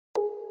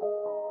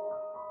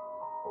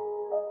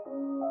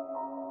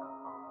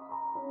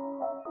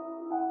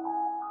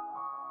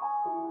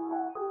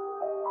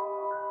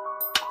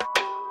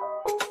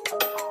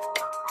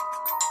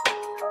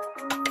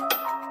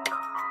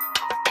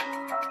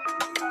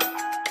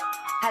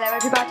Hello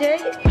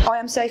everybody, I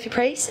am Sophie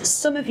Priest.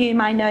 Some of you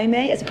may know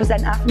me as a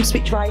presenter from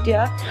Switch Radio.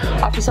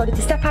 I've decided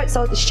to step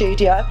outside the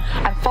studio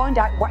and find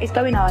out what is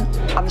going on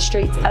the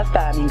streets of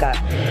Birmingham.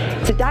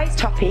 Today's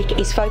topic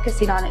is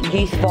focusing on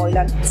youth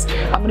violence.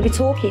 I'm going to be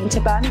talking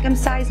to Birmingham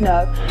Says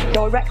No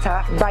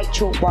director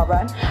Rachel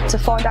Warren to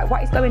find out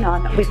what is going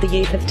on with the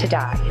youth of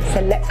today.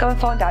 So let's go and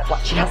find out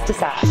what she has to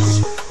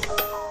say.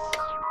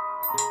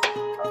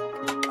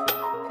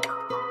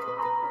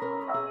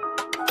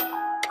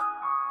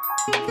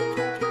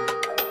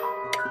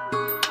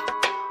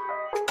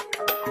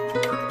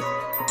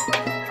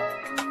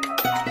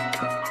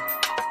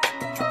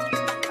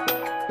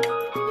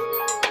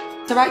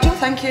 So Rachel,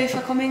 thank you for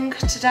coming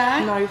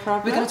today. No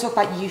problem. We're going to talk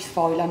about youth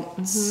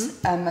violence.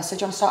 So do you want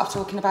to start off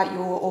talking about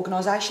your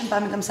organisation,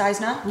 Birmingham Says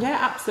No? Yeah,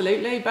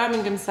 absolutely.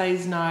 Birmingham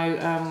Says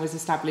No was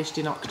established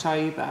in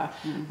October.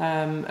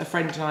 A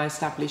friend and I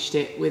established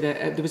it with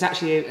there was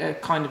actually a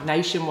kind of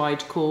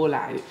nationwide call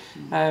out.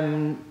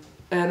 An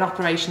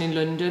operation in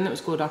London that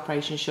was called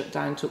Operation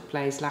Shutdown took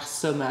place last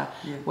summer,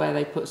 where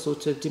they put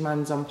sort of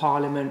demands on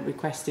Parliament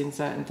requesting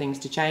certain things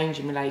to change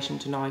in relation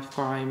to knife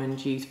crime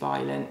and youth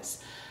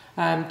violence.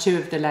 Two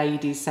of the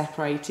ladies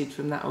separated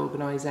from that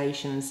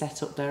organisation and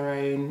set up their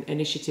own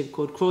initiative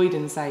called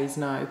Croydon Says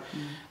No.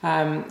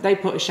 They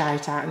put a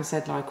shout out and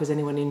said, like, was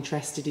anyone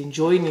interested in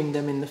joining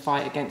them in the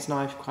fight against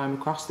knife crime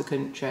across the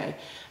country?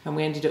 And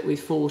we ended up with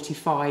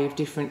 45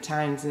 different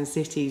towns and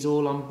cities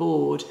all on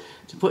board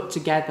to put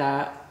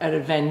together an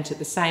event at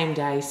the same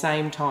day,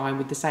 same time,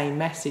 with the same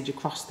message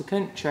across the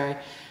country.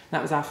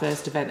 That was our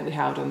first event that we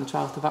held on the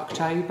 12th of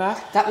October.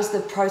 That was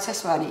the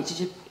protest, wasn't it? Did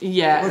you?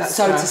 Yeah, that's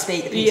so right. to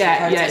speak, the peaceful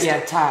protest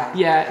at town.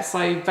 Yeah,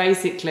 so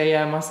basically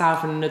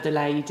myself and another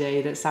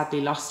lady that sadly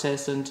lost her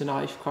son to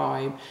knife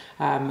crime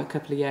a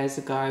couple of years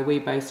ago, we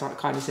both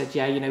kind of said,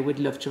 yeah, you know, we'd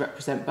love to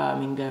represent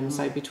Birmingham.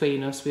 So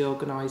between us, we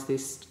organised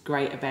this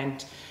great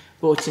event,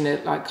 brought in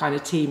a kind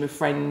of team of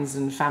friends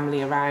and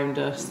family around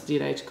us, you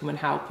know, to come and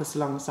help us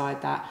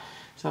alongside that.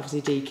 So obviously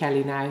Dee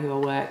Kelly now, who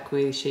I work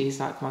with, she's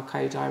like my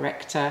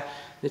co-director.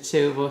 The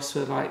two of us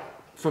were like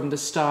from the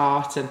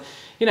start, and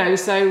you know,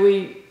 so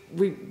we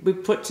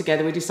put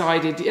together, we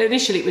decided,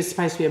 initially it was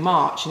supposed to be a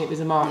march, and it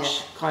was a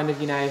march kind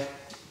of, you know,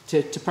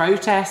 to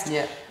protest.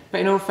 Yeah. But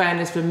in all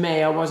fairness, for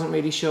me, I wasn't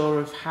really sure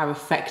of how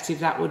effective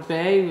that would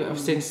be. I've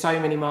seen so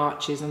many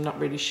marches, I'm not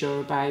really sure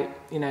about,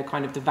 you know,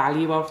 kind of the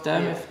value of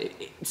them,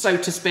 so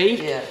to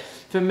speak. Yeah.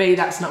 For me,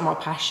 that's not my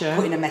passion.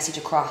 Putting a message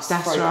across.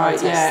 That's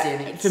right,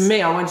 yeah. For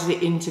me, I wanted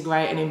to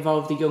integrate and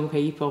involve the young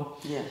people.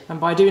 Yeah. And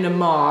by doing a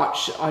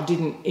march, I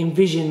didn't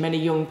envision many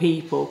young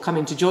people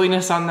coming to join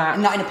us on that.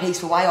 And not in a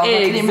peaceful way.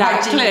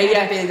 Exactly,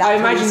 I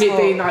imagined it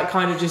being like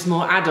kind of just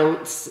more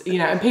adults, you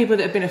know, and people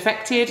that have been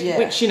affected,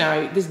 which, you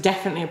know, there's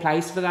definitely a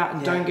place for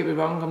that. Don't get me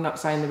wrong, I'm not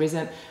saying there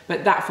isn't.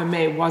 But that for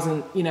me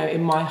wasn't, you know,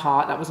 in my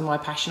heart, that wasn't my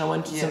passion. I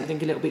wanted something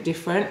a little bit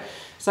different.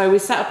 So we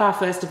set up our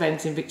first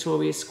event in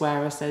Victoria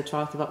Square, I said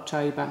 12th of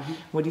October.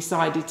 We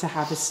decided to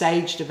have a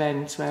staged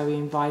event where we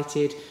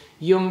invited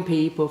young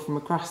people from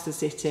across the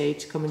city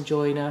to come and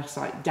join us,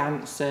 like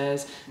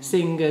dancers,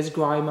 singers,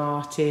 grime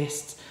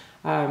artists,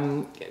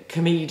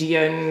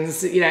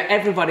 comedians, you know,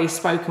 everybody,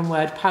 spoken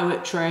word,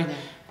 poetry.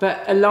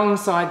 But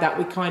alongside that,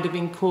 we kind of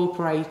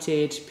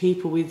incorporated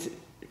people with,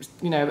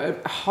 you know,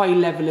 a high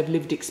level of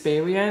lived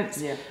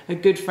experience. A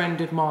good friend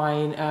of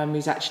mine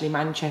who's actually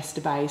Manchester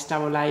based,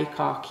 Darryl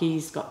Laycock,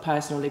 he's got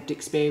personal lived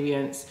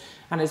experience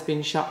and has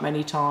been shot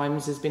many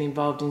times, has been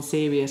involved in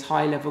serious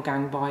high level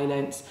gang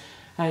violence,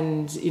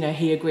 and you know,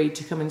 he agreed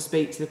to come and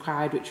speak to the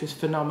crowd, which was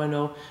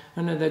phenomenal.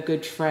 Another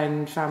good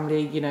friend,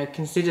 family, you know,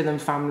 consider them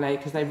family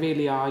because they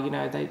really are, you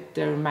know,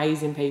 they're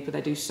amazing people,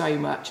 they do so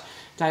much.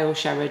 Dale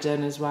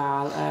Sheridan as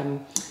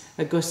well,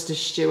 Augusta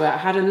Stewart. I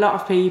had a lot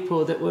of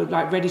people that were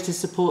like ready to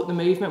support the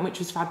movement, which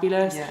was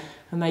fabulous.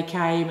 And they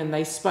came and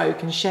they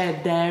spoke and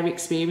shared their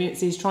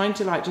experiences, trying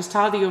to like just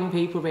tell the young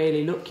people,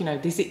 really, look, you know,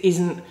 this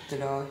isn't the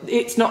life.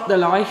 It's not the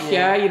life.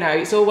 You know,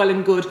 it's all well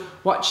and good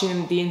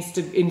watching the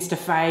Insta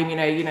fame, you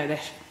know they're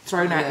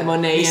throwing out the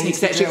money and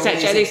etc,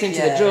 listening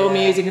to the drill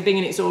music and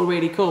thinking it's all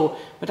really cool,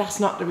 but that's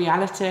not the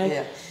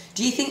reality.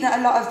 Do you think that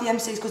a lot of the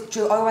MCs, because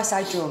I always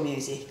say drill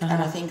music,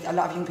 and I think a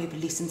lot of young people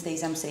listen to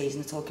these MCs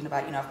and they're talking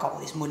about, you know, I've got all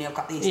this money, I've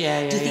got this. Do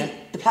you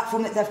think the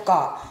platform that they've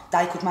got,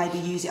 they could maybe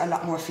use it a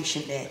lot more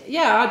efficiently?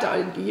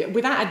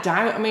 Without a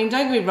doubt. I mean,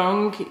 don't get me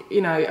wrong, you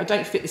know, I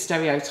don't fit the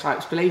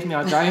stereotypes, believe me,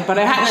 I don't, but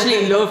I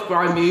actually love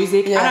grime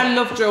music and I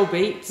love drill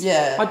beats.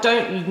 I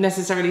don't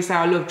necessarily say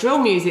I love drill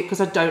music because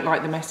I don't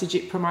like the message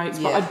it promotes,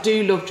 but I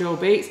do love drill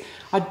beats.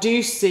 I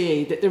do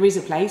see that there is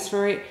a place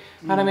for it.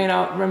 And I mean,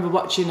 I remember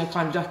watching a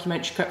kind of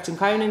documentary Krypton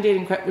Conan did,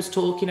 and Krypton was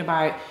talking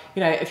about, you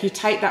know, if you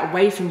take that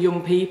away from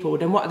young people,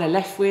 then what are they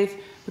left with?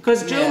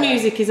 Because drill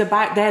music is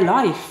about their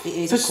life. It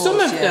is, for some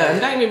of them,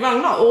 don't get me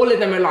wrong, not all of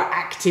them are like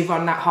active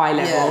on that high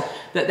level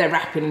that they're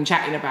rapping and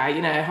chatting about.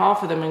 You know,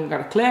 half of them haven't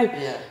got a clue.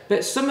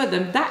 But some of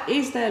them, that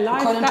is their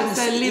life. That's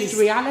their lived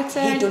reality.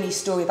 He'd done his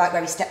story about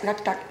where his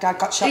stepdad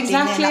got shot.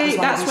 Exactly,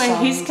 that's where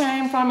his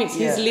came from. It's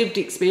his lived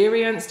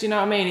experience. Do you know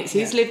what I mean? It's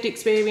his lived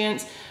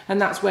experience. and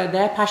that's where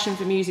their passion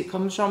for music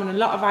comes from. And a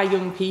lot of our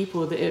young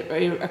people that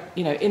are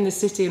you know, in the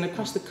city and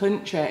across the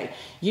country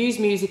use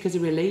music as a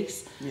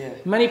release.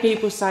 Many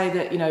people say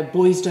that, you know,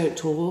 boys don't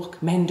talk,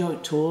 men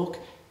don't talk.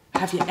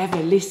 Have you ever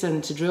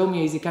listened to drill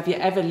music? Have you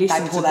ever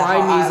listened to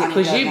Brian music?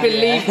 Because you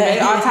believe me,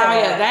 I'll tell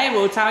you, they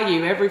will tell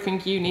you everything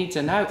you need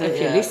to know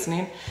if you're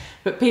listening.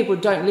 But people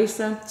don't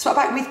listen. So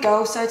what about with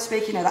girls, so to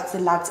speak? You know, that's the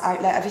lads'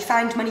 outlet. Have you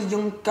found many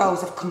young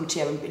girls have come to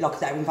you and like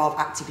they're involved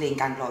actively in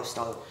gang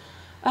lifestyle?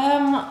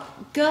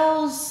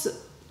 Girls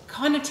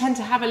kind of tend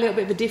to have a little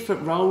bit of a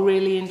different role,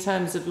 really, in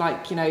terms of,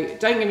 like, you know,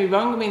 don't get me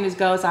wrong. I mean, there's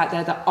girls out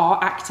there that are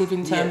active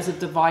in terms of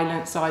the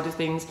violent side of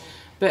things.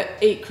 But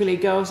equally,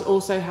 girls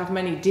also have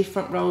many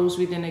different roles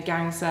within a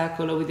gang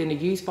circle or within a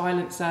youth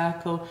violence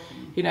circle,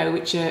 you know,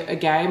 which are,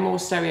 again, more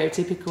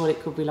stereotypical.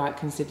 It could be like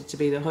considered to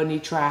be the honey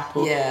trap,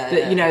 or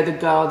you know, the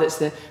girl that's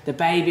the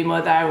baby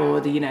mother, or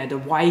the, you know, the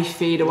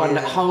wifey, the one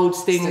that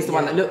holds things, the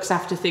one that looks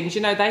after things.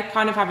 You know, they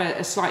kind of have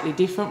a slightly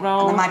different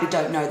role. And they maybe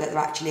don't know that they're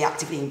actually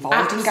actively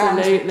involved in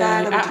gangs.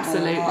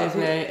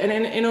 Absolutely.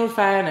 And in all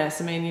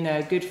fairness, I mean, you know,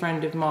 a good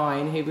friend of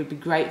mine who would be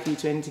great for you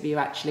to interview,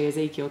 actually,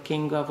 Ezekiel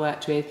King, who I've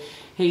worked with.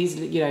 He's,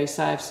 you know,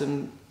 served a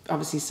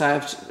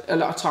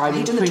lot of time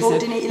in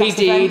prison.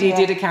 He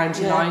did a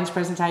county lines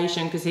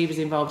presentation, because he was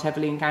involved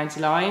heavily in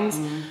county lines,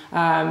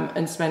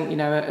 and spent, you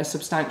know, a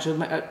substantial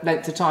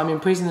length of time in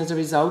prison as a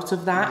result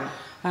of that.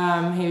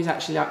 He was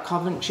actually like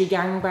Coventry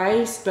gang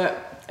based,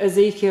 but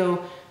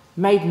Ezekiel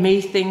made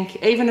me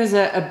think, even as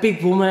a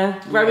big woman,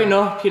 growing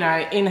up, you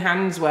know, in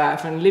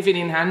Handsworth and living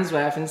in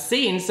Handsworth and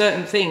seeing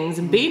certain things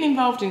and being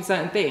involved in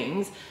certain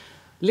things,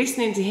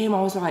 listening to him,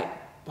 I was like,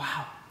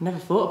 wow. Never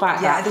thought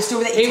about that. The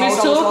story that he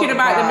was talking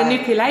about the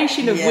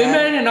manipulation of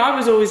women, and I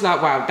was always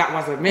like, wow, that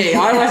wasn't me.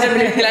 I wasn't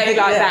manipulated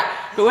like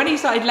that. But when he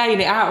started laying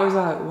it out, I was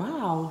like,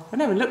 wow, I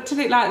never looked at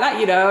it like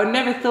that, you know. I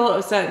never thought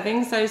of certain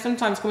things. So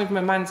sometimes coming from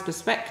a man's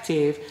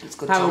perspective,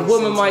 how a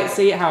woman might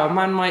see it, how a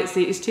man might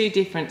see it, it's two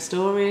different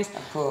stories.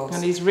 Of course.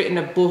 And he's written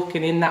a book,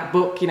 and in that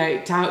book, you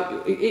know,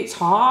 it's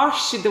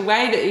harsh. The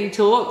way that he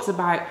talks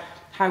about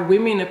how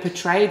women are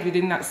portrayed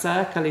within that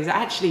circle is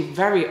actually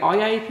very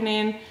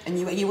eye-opening. And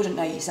you wouldn't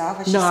know yourself,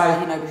 as you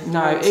say, you know,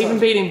 no, even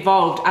being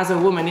involved as a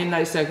woman in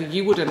those circles,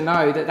 you wouldn't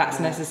know that that's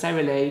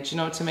necessarily, do you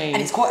know what I mean?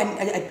 And it's quite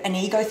an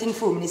ego thing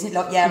for women, isn't it?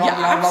 Like,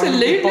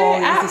 absolutely,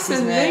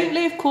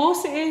 of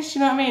course it is, do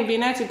you know what I mean?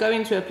 Being able to go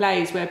into a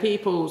place where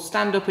people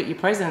stand up at your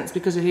presence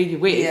because of who you're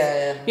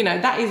with, you know,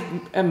 that is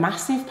a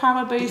massive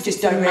power boost. You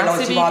just don't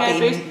realise you are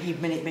being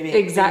manipulated.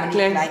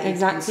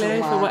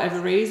 Exactly, for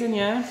whatever reason,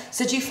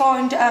 So do you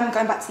find,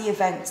 going back to the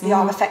events, they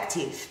are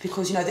effective?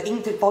 Because, you know, the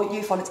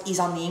youth violence is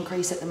on the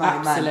increase at the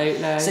moment.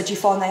 Absolutely. So do you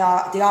find they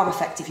are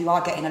effective? You are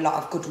getting a lot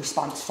of good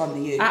response from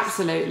the youth?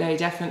 Absolutely,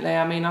 definitely.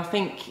 I mean, I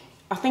think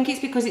it's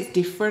because it's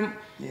different.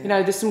 You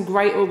know, there's some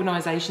great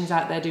organisations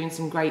out there doing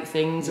some great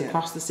things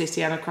across the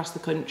city and across the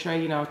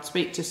country. You know, I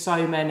speak to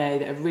so many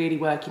that are really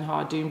working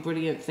hard, doing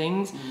brilliant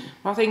things.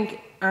 But I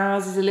think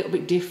ours is a little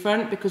bit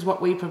different, because what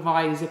we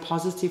provide is a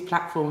positive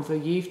platform for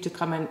youth to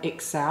come and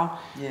excel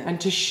and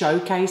to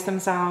showcase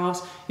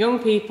themselves. Young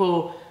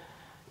people,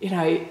 you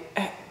know,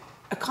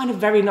 are kind of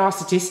very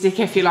narcissistic,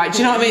 if you like. Do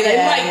you know what I mean? They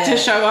like to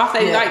show off.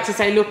 They like to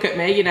say, look at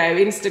me. You know,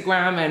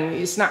 Instagram and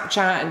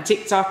Snapchat and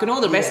TikTok and all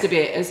the rest of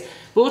it has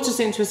brought us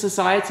into a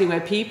society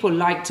where people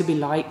like to be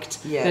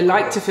liked. They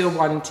like to feel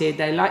wanted.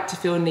 They like to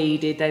feel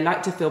needed. They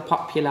like to feel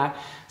popular.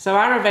 So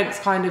our events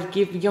kind of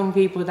give young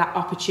people that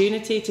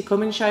opportunity to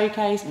come and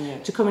showcase,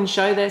 to come and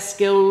show their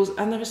skills.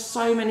 And there are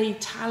so many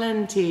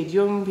talented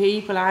young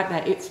people out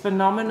there. It's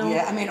phenomenal.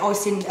 Yeah, I mean, I've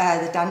seen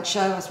the dance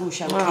show, as we'll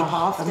show a clip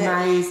after.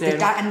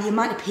 Amazing. And the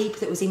amount of people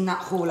that was in that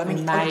hall, I mean,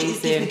 it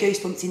gives me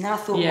goosebumps in there. I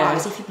thought, wow,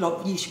 as if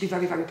you should be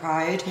very, very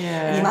proud.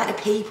 And the amount of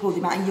people, the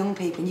amount of young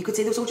people, and you could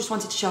see they all just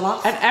wanted to show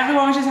off. And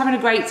everyone was just having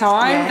a great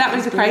time. That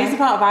was the crazy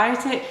part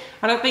about it.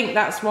 And I think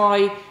that's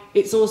why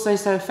it's also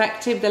so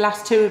effective. The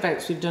last two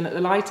events we've done at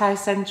the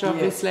Lighthouse Centre,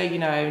 obviously, you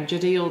know, and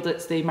Jadil,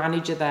 that's the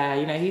manager there,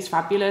 you know, he's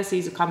fabulous.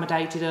 He's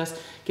accommodated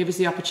us, give us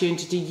the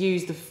opportunity to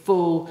use the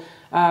full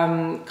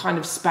kind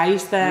of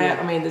space there.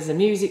 I mean, there's a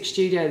music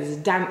studio, there's a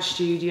dance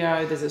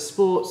studio, there's a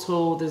sports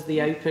hall, there's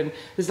the open,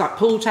 there's like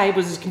pool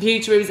tables, there's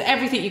computer rooms,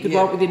 everything you could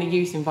want within a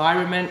youth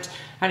environment.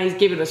 And he's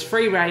given us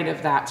free reign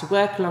of that to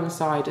work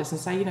alongside us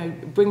and say, you know,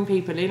 bring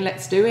people in,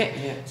 let's do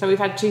it. So we've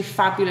had two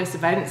fabulous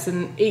events,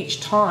 and each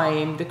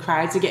time the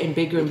crowds are getting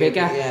bigger and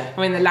bigger. I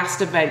mean, the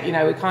last event, you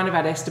know, we kind of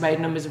had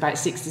estimated numbers of about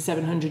 600 to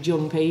 700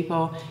 young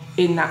people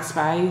in that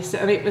space,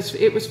 and it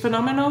was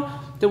phenomenal.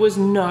 There was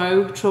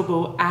no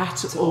trouble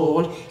at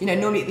all. You know,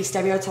 normally it'd be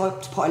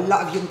stereotyped to put a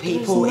lot of young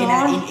people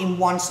in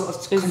one sort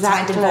of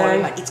contained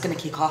environment. It's going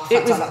to kick off.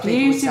 It was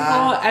beautiful,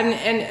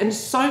 and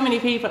so many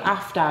people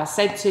after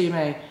said to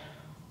me,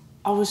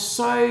 I was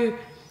so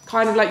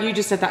kind of like you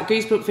just said, that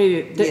goosebump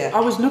feeling. I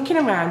was looking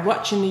around,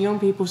 watching the young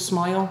people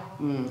smile,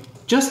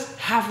 just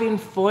having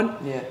fun.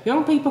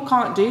 Young people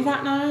can't do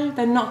that now.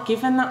 They're not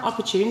given that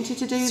opportunity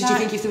to do that. So do you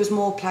think if there was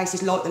more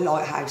places like the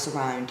Lighthouse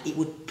around, it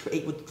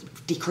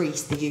would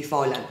decrease the youth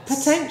violence?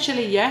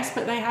 Potentially, yes,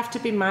 but they have to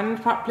be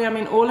manned properly. I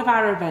mean, all of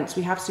our events,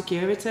 we have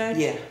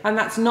security. And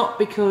that's not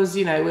because,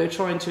 you know, we're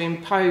trying to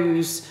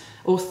impose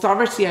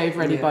authority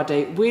over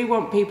anybody. We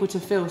want people to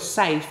feel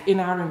safe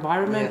in our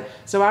environment.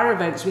 So our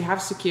events, we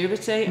have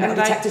security, metal and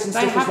detectors and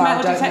they stuff have as well,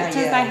 metal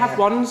detectors. They have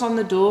wands on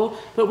the door.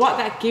 But what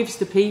that gives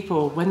the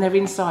people when they're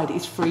inside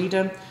is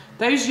freedom.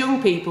 Those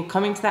young people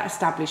come into that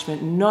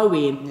establishment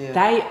knowing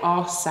they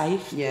are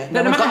safe. That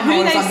no matter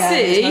who they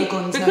see,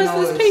 because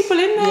there's people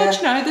in there,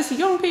 you know, there's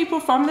young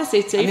people from the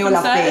city, from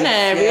certain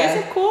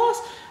areas, of course.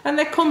 And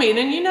they come in,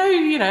 and you know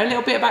a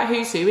little bit about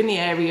who's who in the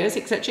areas,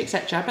 etc.,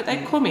 etc. But they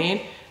come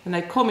in, and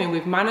they come in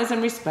with manners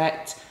and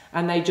respect,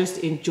 and they just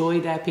enjoy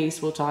their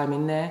peaceful time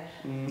in there.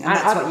 And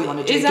that's what you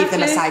want to do, give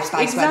them a safe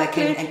space where they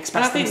can express themselves.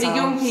 And I think the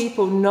young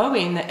people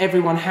knowing that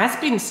everyone has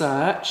been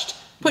searched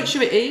puts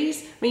you at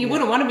ease. I mean, you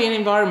wouldn't want to be in an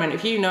environment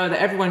if you know that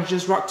everyone's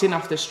just rocked in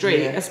off the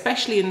street,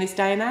 especially in this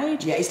day and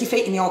age. It's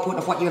defeating the whole point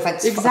of what your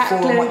events for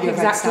and what your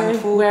events stand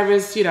for.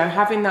 Whereas, you know,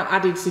 having that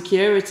added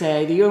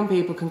security, the young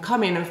people can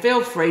come in and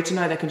feel free to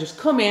know they can just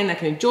come in, they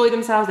can enjoy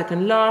themselves, they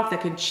can laugh, they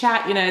can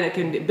chat, you know, they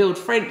can build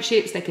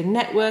friendships, they can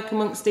network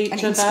amongst each other.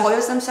 And it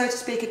inspires them, so to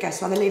speak, I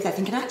guess, when they leave there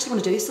thinking, I actually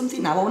want to do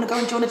something now, I want to go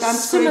and join a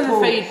dance group. Some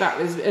of the feedback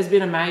has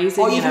been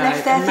amazing. Or you've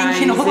left there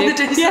thinking, I want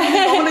to do something,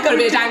 I want to go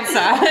be a dancer.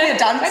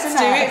 Let's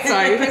do it,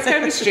 so let's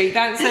go with street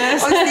dancers. I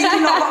was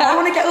thinking, I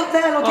want to get up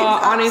there.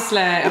 Honestly,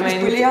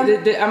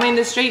 I mean,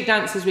 the street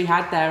dancers we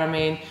had there. I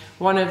mean,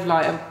 one of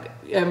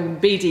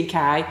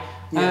BDK,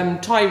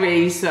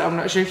 Tyrese. I'm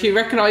not sure if you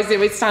recognise him.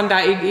 With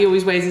standout, he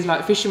always wears his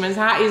like fisherman's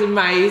hat. He's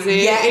amazing.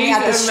 He's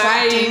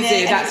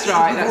amazing. That's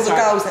right.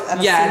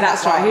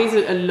 That's right. He's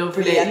a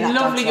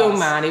lovely young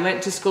man. He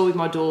went to school with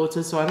my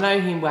daughter, so I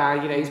know him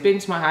well. You know, he's been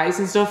to my house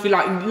and stuff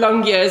like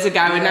long years ago,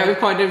 and now we've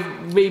kind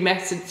of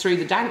re-met through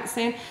the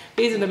dancing.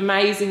 He's an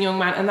amazing young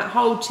man, and that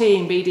whole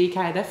team,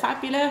 BDK, they're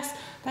fabulous.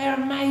 They are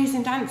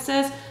amazing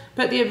dancers.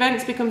 But the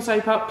events become so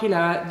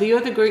popular. The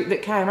other group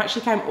that came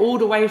actually came all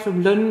the way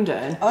from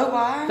London. Oh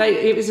wow!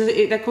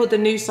 They're called the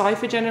New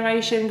Cypher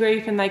Generation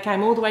group, and they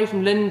came all the way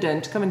from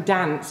London to come and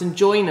dance and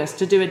join us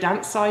to do a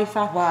dance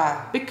cypher.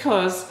 Wow!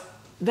 Because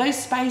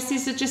those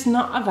spaces are just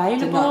not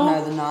available.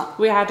 No, they're not.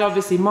 We had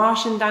obviously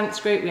Martian dance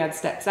group, we had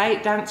Steps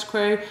 8 dance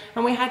crew,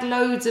 and we had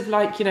loads of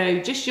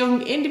just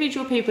young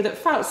individual people that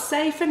felt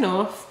safe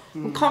enough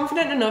and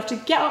confident enough to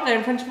get up there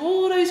in front of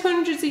all those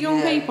hundreds of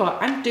young people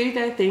and do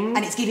their thing.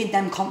 And it's giving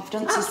them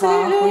confidence as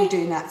well when you're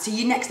doing that. So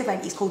your next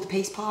event is called the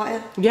Peace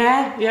Party.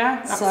 Yeah,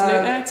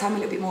 absolutely. So tell me a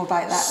little bit more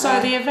about that.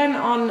 So the event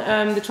on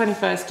the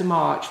 21st of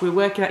March, we're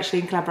working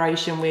actually in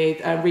collaboration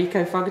with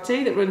Rico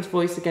Fogarty that runs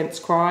Voice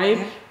Against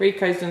Crime.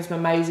 Rico's done some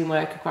amazing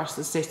work across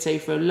the city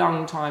for a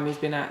long time. He's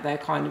been out there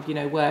kind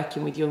of,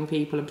 working with young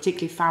people and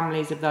particularly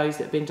families of those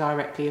that have been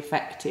directly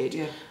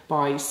affected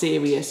by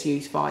serious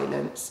youth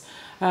violence.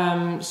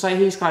 So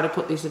he's kind of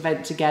put this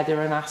event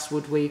together and asked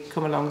would we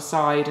come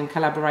alongside and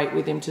collaborate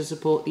with him to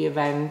support the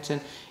event.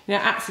 And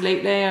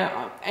absolutely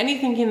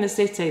anything in the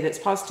city that's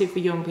positive for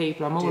young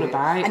people I'm all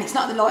about. And it's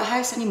not the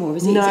Lighthouse anymore,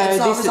 is it? No,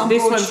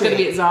 this one's going to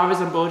be at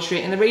Zara's on Broad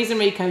Street. And the reason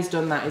Rico's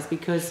done that is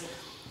because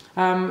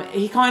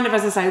he kind of,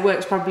 as I say,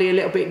 works probably a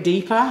little bit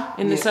deeper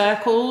in the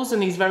circles,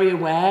 and he's very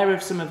aware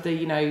of some of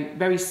the,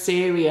 very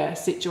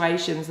serious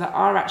situations that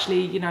are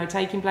actually,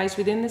 taking place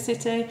within the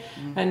city.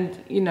 And,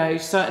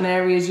 certain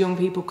areas young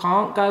people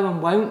can't go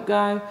and won't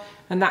go.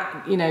 And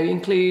that,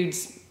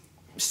 includes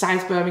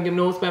South Birmingham,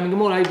 North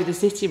Birmingham, all over the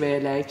city,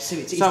 really. So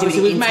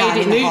obviously we've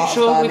made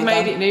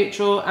it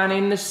neutral, and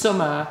in the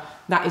summer,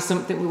 that is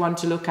something we want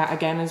to look at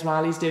again as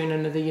well. He's doing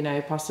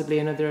another, possibly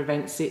another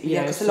event, sort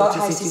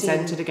of city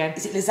centred again.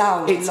 Is it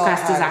Lizelle? It's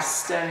classed as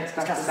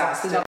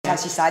Aston.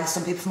 As you say, there's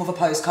some people from other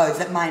postcodes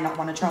that may not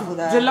want to travel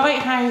there. The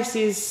Lighthouse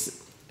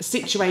is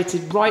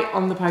situated right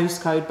on the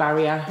postcode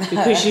barrier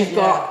because you've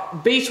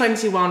got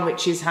B21,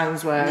 which is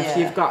Handsworth,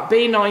 you've got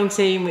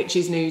B19, which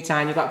is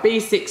Newtown, you've got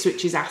B6,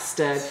 which is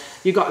Aston,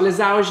 you've got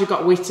Lizelle, you've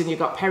got Witton, you've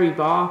got Perry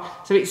Bar.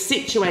 So it's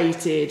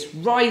situated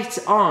right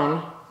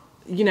on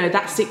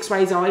that Six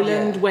Ways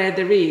Island where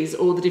there is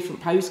all the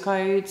different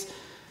postcodes.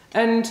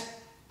 And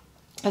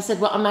I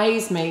said, what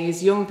amazed me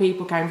is young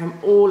people came from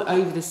all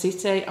over the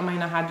city. I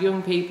mean, I had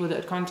young people that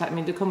had contacted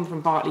me. They'd come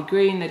from Bartley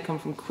Green, they'd come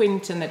from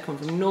Quinton, they'd come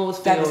from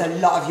Northfield. There was a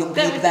lot of young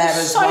people there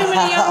as well. So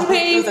many young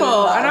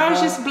people. And I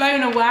was just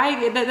blown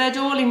away that they'd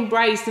all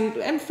embraced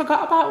and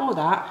forgot about all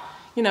that,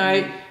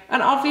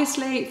 And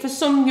obviously, for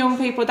some young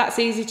people, that's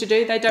easy to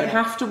do. They don't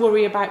have to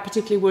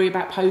particularly worry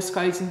about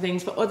postcodes and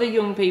things. For other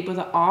young people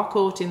that are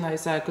caught in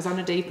those circles on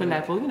a deeper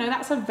level,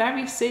 that's a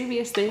very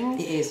serious thing.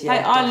 It is, They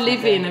are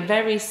living a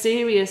very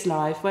serious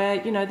life where,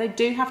 they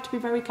do have to be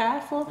very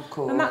careful. Of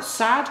course. And that's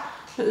sad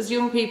that there's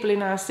young people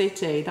in our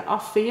city that are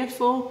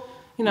fearful,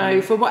 you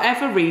know, for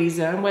whatever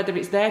reason, whether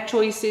it's their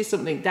choices,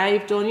 something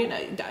they've done, you know,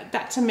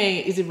 that to me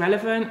is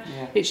irrelevant.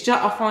 Yeah. It's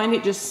just, I find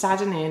it just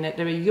saddening that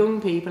there are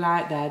young people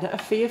out there that are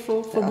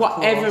fearful for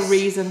whatever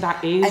reason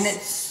that is.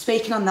 And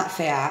speaking on that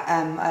fear,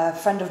 a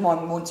friend of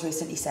mine once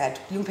recently said,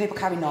 young people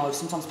carry knives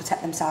sometimes to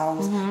protect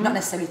themselves, not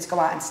necessarily to go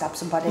out and stab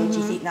somebody. Do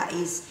you think that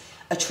is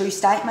a true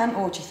statement,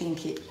 or do you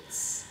think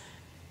it's...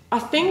 I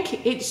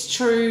think it's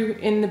true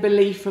in the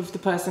belief of the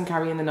person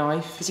carrying the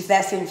knife. Because if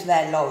they're fearing for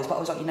their lives, but I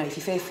was like, you know, if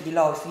you fear for your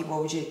life, why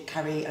would you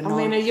carry a knife? I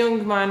mean, a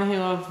young man who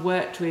I've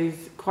worked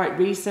with quite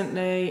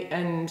recently,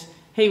 and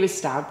he was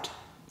stabbed,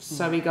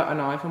 so he got a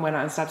knife and went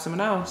out and stabbed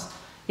someone else.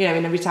 You know,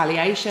 in a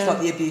retaliation. It's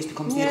like the abuse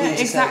becomes the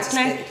abuse.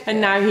 Exactly. And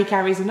now he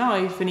carries a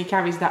knife, and he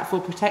carries that for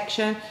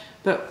protection.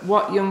 But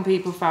what young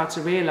people fail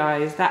to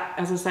realise, that,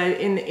 as I say,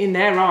 in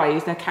their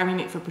eyes, they're carrying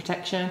it for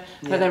protection,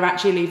 but they're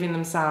actually leaving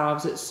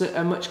themselves at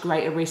a much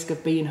greater risk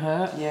of being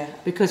hurt. Yeah.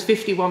 Because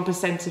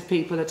 51% of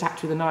people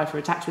attacked with a knife are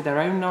attacked with their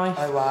own knife.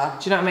 Oh, wow.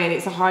 Do you know what I mean?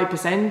 It's a high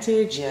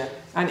percentage. Yeah.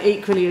 And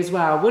equally as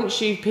well, once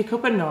you pick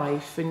up a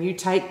knife and you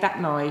take that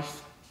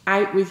knife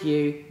out with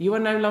you, you are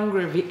no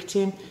longer a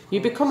victim. You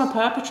become a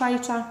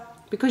perpetrator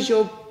because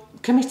you're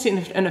committing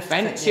an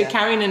offence. You're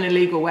carrying an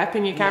illegal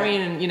weapon, you're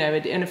carrying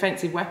an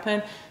offensive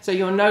weapon, so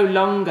you're no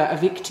longer a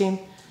victim.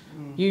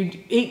 You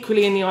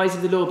equally, in the eyes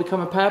of the law, become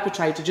a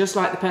perpetrator, just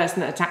like the person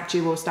that attacked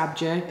you or stabbed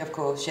you. Of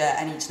course, yeah,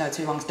 and each no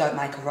two wrongs don't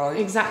make a right.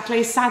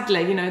 Exactly.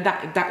 Sadly, you know,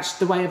 that's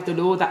the way of the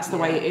law, that's the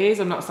way it is.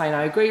 I'm not saying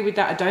I agree with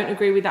that, I don't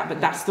agree with that, but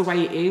that's the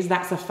way it is,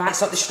 that's a fact.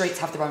 It's like the streets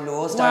have their own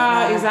laws,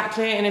 don't they?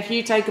 Exactly, and if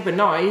you take up a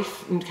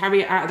knife and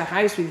carry it out of the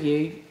house with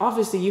you,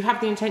 obviously you have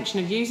the intention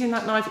of using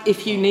that knife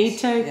if you need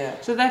to,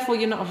 so therefore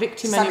you're not a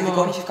victim anymore. Same with a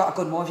gun, if you've got a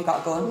gun, more if you've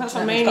got a gun. That's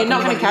what I mean, you're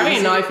not going to carry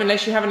a knife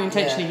unless you have an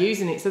intention of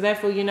using it, so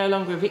therefore you're no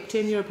longer a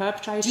victim, you're a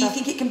perpetrator. Do you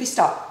think it can be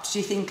stopped? Do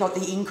you think like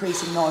the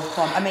increase in knife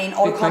crime? I mean,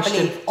 I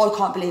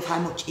can't believe how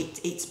much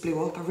it's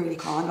blew up. I really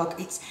can't. Like,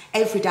 it's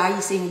every day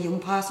you're seeing a young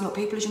person, like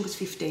people as young as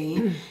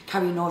 15,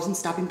 carrying knives and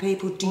stabbing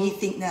people. Do you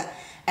think that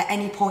at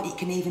any point it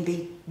can even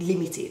be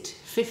limited?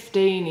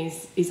 15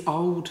 is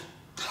old.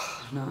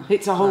 No,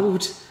 it's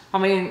old. No. I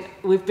mean,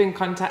 we've been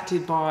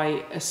contacted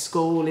by a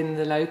school in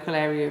the local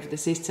area of the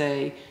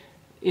city,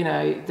 you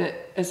know, that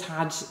has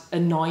had a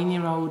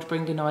 9-year-old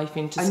bring a knife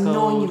into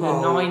school. A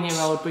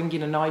 9-year-old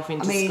bringing a knife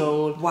into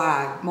school.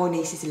 Wow, my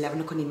niece is 11,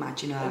 I couldn't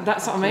imagine her.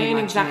 That's what I mean,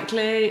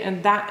 exactly.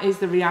 And that is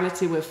the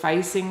reality we're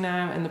facing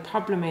now. And the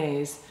problem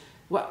is,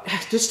 well,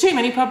 there's too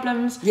many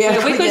problems.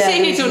 Yeah, we could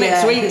sit here till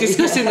next week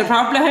discussing the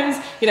problems.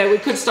 You know, we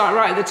could start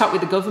right at the top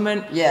with the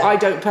government. Yeah. I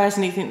don't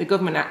personally think the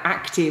government are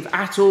active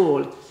at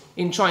all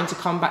in trying to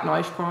combat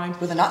knife crime.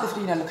 Well, they're not,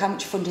 you know, look how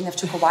much funding they've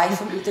took away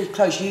from the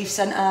closed youth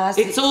centres.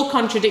 It's all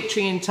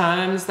contradictory in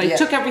terms. They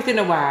took everything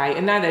away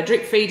and now they're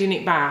drip feeding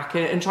it back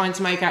and trying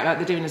to make out like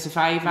they're doing us a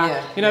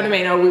favour. You know what I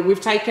mean? Oh, we've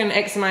taken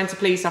X amount of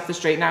police off the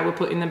street, now we're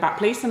putting them back.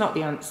 Police are not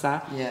the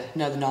answer. Yeah,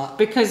 no, they're not.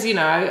 Because, you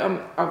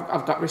know,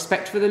 I've got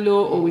respect for the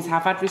law, always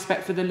have had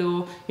respect for the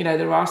law. You know,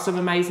 there are some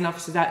amazing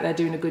officers out there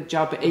doing a good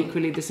job, but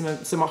equally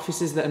there's some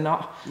officers that are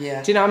not.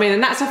 Yeah. Do you know what I mean?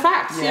 And that's a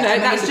fact. You know,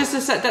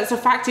 that's a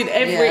fact in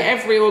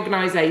every organisation.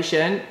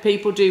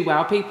 People do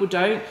well, people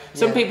don't.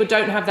 Some people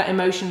don't have that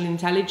emotional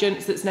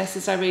intelligence that's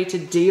necessary to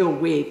deal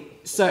with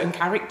certain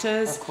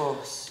characters. Of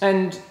course.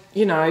 And,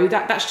 you know,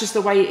 that's just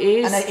the way it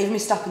is. And even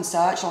with stop and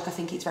search, like, I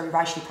think it's very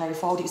racially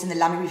profiled. It was in the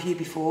Lammy review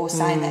before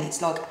saying that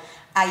it's like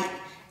 8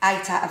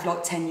 out of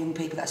like 10 young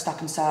people that are stop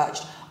and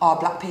searched are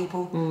black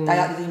people. They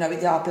are, you know,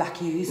 they are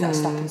black youths that are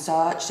stop and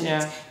searched.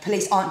 And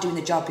police aren't doing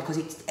the job because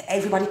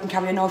everybody can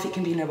carry a knife. It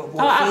can be, you know, a female,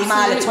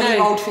 a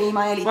 20-year-old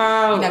female.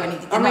 Well, you know,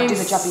 and they're not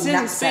doing the job in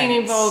that sense. Since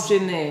being involved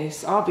in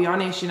this, I'll be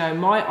honest, you know,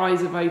 my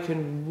eyes have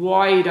opened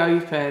wide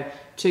open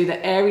to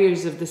the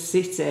areas of the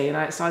city and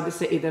outside the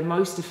city they're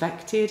most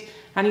affected.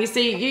 And you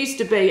see, it used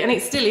to be, and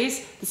it still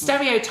is, the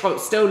stereotype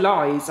still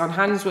lies on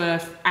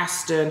Handsworth,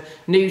 Aston,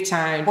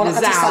 Newtown,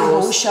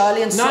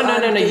 Shirley and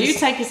No. You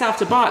take yourself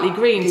to Bartley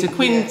Green, to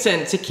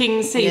Quinton, to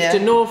King's Heath, to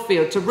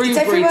Northfield, to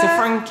Rubery, to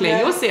Franklin.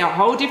 You'll see a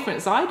whole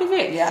different side of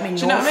it. Yeah, I mean,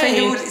 do you know what I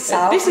mean?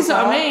 Itself, this is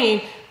what I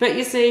mean. But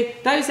you see,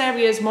 those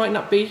areas might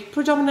not be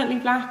predominantly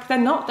black. They're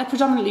not. They're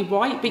predominantly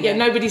white. But yet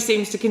nobody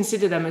seems to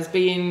consider them as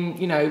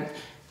being, you know,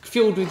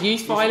 fueled with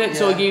youth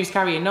violence or youths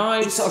carrying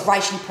knives. It's sort of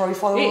racially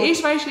profiled. It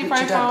is racially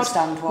profiled, I don't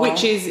understand why.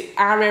 Which is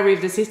our area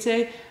of the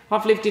city.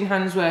 I've lived in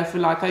Handsworth for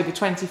like over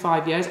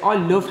 25 years. I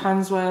love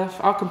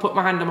Handsworth. I can put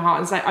my hand on my heart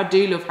and say I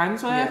do love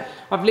Handsworth.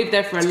 I've lived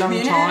there for a long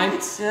time.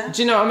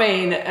 Do you know what I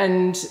mean?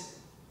 And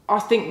I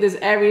think there's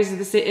areas of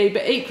the city,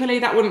 but equally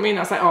that wouldn't mean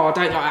I say, oh, I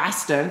don't like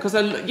Aston, because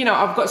you know,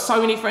 I've got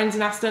so many friends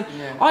in Aston.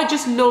 I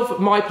just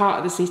love my part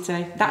of the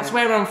city. That's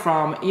where I'm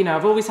from. You know,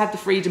 I've always had the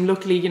freedom.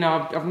 Luckily, you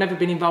know, I've never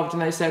been involved in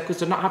those circles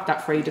to not have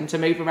that freedom to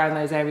move around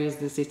those areas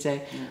of the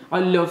city. I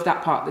love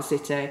that part of the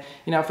city.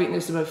 You know, I think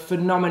there's some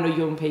phenomenal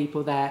young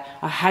people there.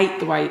 I hate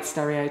the way it's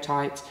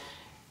stereotyped.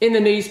 in the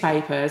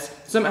newspapers,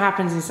 something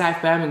happens in South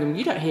Birmingham,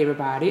 you don't hear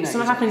about it.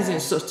 Something happens in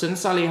Sutton,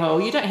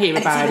 Solihull, you don't hear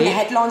about it. The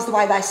headlines, the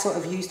way they sort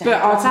of use the But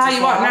headlines. I'll tell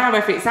you what, now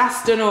if it's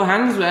Aston or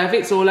Handsworth,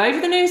 it's all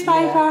over the newspaper.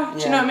 Yeah, Do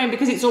you know what I mean?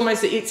 Because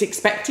it's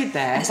expected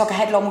there. And it's like a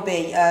headline would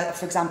be,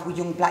 for example,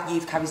 young black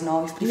youth carries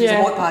knife. But if it's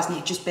a white person,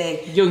 it'd just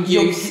be young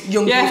youth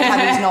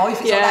carries knife.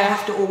 It's like they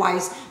have to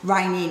always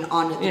rein in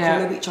on the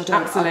colour, which I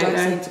don't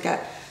seem to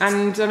get.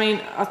 And I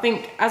mean, I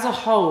think as a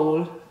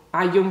whole,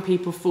 our young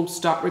people, full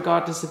stop,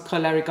 regardless of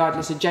colour,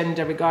 regardless of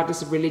gender,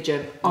 regardless of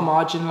religion, are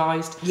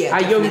marginalised. Yeah,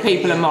 our young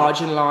people are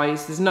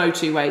marginalised. There's no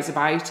two ways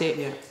about it.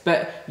 Yeah.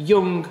 But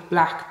young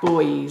black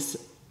boys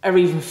are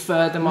even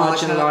further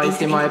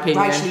marginalised, in my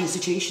opinion. Racially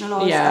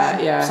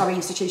institutionalised. Sorry,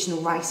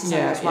 institutional racism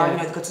as well. You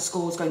know, they go to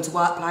schools, going to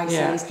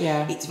workplaces.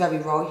 It's very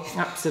rife.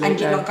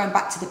 Absolutely. And like, going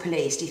back to the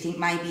police, do you think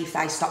maybe if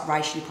they stopped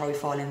racially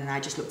profiling and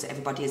they just looked at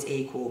everybody as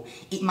equal,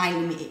 it may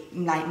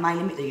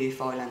limit the youth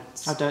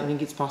violence? I don't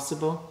think it's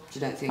possible.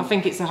 You don't think? I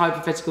think it's a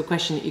hypothetical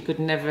question that you could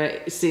never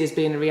see as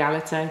being a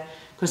reality,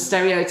 because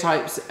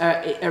stereotypes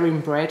are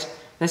inbred.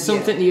 There's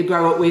something that you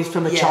grow up with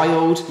from a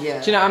child.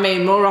 Yeah. Do you know what I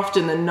mean? More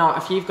often than not,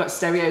 if you've got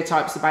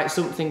stereotypes about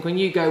something, when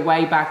you go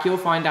way back, you'll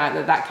find out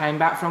that came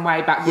back from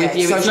way back with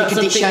you. It's not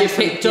something you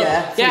picked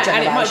up.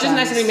 And it doesn't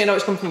necessarily mean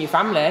it's come from your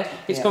family.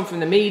 It's come from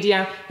the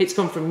media. It's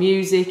come from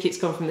music. It's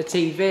come from the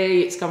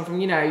TV. It's come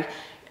from, you know,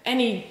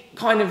 any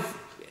kind of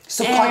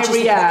subconscious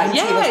area.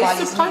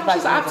 It's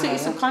subconscious, absolutely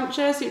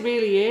subconscious. It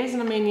really is.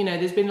 And I mean, you know,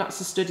 there's been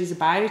lots of studies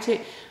about it.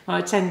 I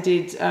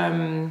attended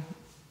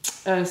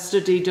a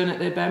study done at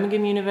the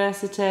Birmingham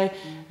University,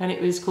 and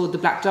it was called the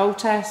Black Doll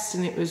Test,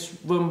 and it was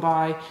run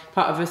by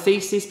part of a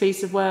thesis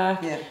piece of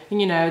work. And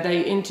you know,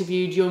 they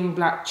interviewed young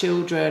black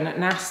children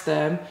and asked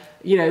them,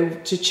 you know,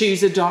 to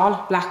choose a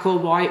doll, black or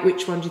white,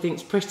 which one do you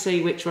think's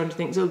pretty, which one do you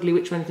think's ugly,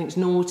 which one do you think's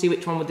naughty,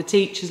 which one would the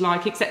teachers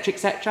like, etc.,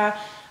 etc.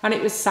 And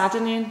it was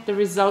saddening, the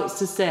results,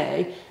 to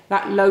see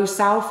that low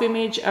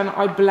self-image, and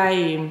I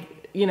blame,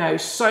 you know,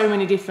 so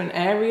many different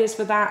areas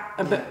for that.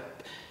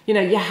 But you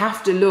know, you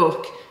have to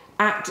look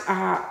at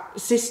our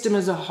system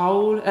as a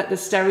whole, at the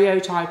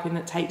stereotyping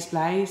that takes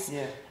place.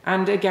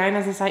 And again,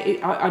 as I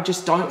say, I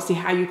just don't see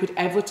how you could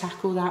ever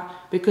tackle that,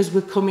 because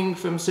we're coming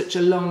from such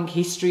a long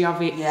history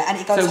of it. And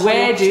it goes so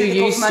where do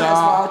you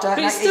start? Well,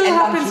 but it still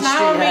happens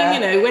now. I mean,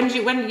 you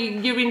know,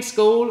 when you're in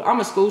school, I'm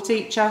a school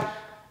teacher.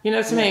 You know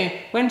what I mean?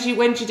 When do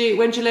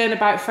you learn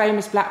about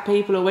famous black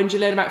people, or when do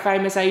you learn about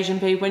famous Asian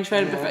people? When do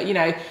you learn about, you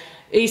know,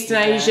 Eastern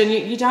Asian,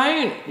 you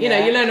don't, you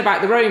know, you learn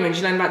about the Romans,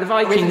 you learn about the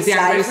Vikings, the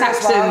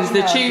Anglo-Saxons,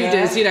 the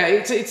Tudors, you know,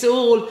 it's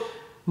all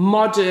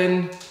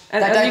modern.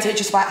 And they don't teach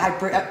us about how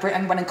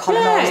Britain went and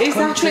colonised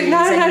countries.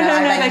 No,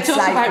 they talk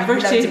about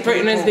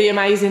Britain as the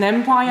amazing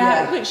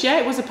empire, which,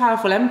 it was a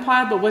powerful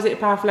empire, but was it a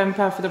powerful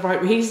empire for the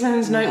right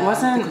reasons? No, it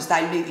wasn't. Because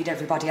they looted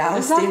everybody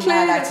else, didn't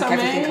they? They took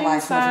everything away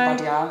from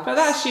everybody else. But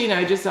that's, you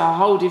know, just a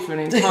whole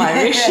different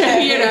entire issue,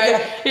 you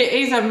know. It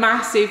is a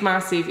massive,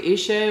 massive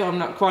issue. I'm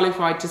not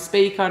qualified to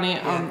speak on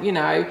it. You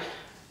know,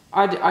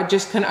 I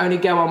just can only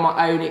go on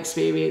my own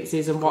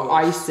experiences and what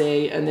I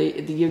see, and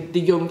the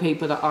young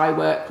people that I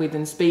work with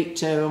and speak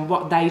to, and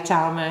what they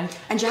tell me.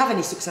 And do you have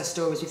any success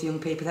stories with young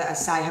people that,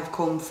 say, have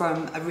come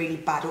from a really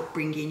bad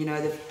upbringing, you know,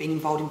 they've been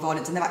involved in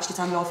violence and they've actually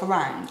turned life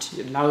around?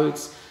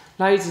 Loads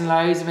and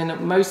loads. I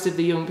mean, most of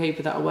the young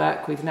people that I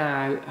work with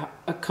now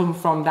come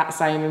from that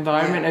same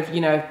environment of,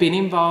 you know, have been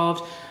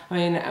involved. I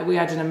mean, we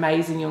had an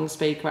amazing young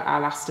speaker at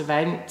our last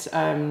event,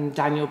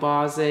 Daniel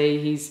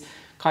Barzi. He's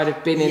kind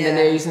of been in the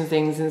news and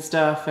things and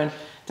stuff, and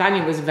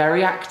Daniel was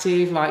very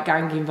active, like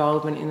gang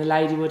involvement in the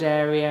Ladywood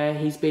area.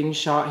 He's been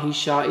shot,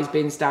 he's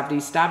been stabbed,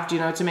 he's stabbed, you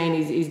know what I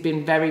mean? He's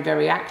been very,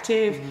 very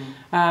active.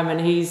 And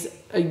he's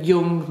a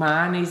young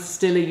man, he's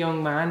still a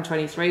young man,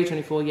 23,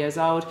 24 years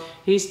old.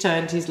 He's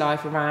turned his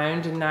life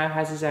around and now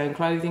has his own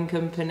clothing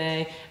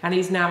company, and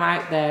he's now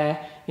out there,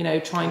 you know,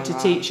 trying to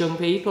teach young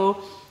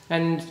people.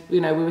 And,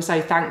 you know, we were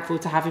so thankful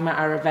to have him at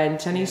our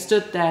event, and he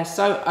stood there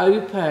so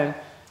open.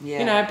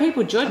 You know,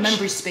 people judge. I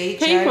remember his speech.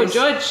 People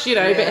judge, you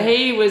know, but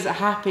he was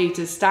happy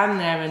to stand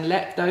there and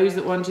let those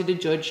that wanted to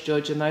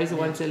judge, and those that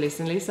wanted to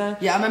listen.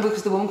 Yeah, I remember,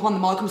 because the woman on the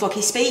mic was like,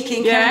 he's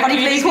speaking. Yeah,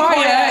 everybody please be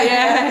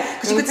quiet.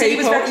 Because you could see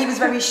he was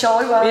very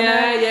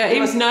shy. He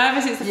was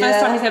nervous. It's the first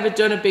time he's ever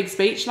done a big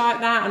speech like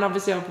that. And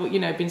obviously I've, you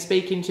know, been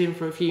speaking to him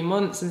for a few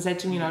months and said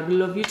to him, you know, I'd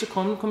love you to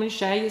come and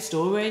share your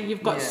story.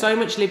 You've got so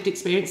much lived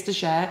experience to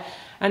share.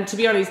 And to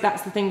be honest,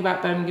 that's the thing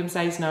about Birmingham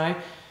Says No.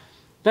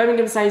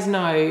 Birmingham Says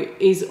No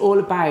is all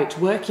about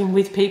working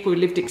with people with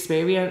lived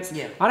experience.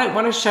 I don't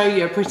want to show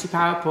you a pretty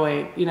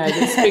PowerPoint, you know,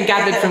 that's been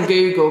gathered from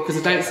Google, because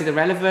I don't see the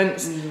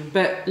relevance.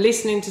 But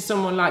listening to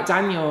someone like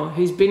Daniel,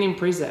 who's been in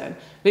prison,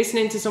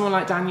 listening to someone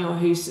like Daniel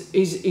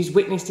who's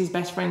witnessed his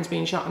best friends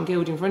being shot and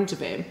killed in front of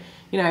him,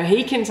 you know,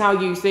 he can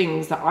tell you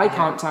things that I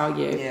can't tell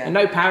you. And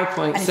no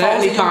PowerPoint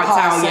certainly can't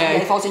tell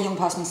you. If I was a young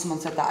person and someone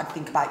said that, I'd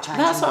think about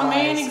changing. That's what I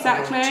mean,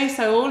 exactly.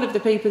 So all of the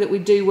people that we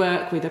do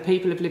work with are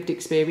people of lived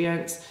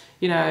experience.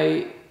 you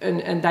know,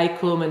 and they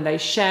come and they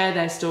share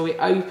their story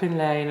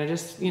openly, and I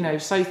just, you know,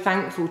 so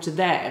thankful to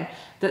them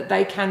that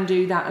they can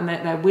do that and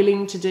that they're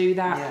willing to do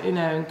that, you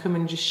know, and come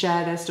and just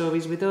share their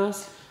stories with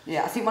us.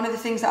 Yeah, I think one of the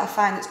things that I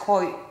find that's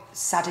quite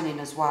saddening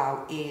as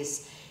well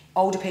is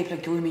older people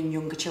are grooming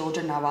younger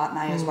children now, aren't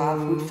they, as well,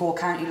 with 4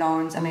 county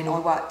lines. I mean, I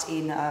worked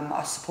in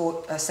a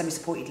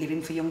semi-supported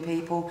living for young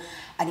people,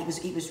 and it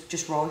was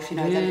just rife, you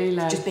know, really?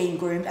 just being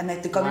groomed, and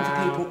they're going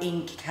for people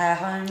in care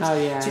homes. Oh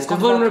yeah, so it's the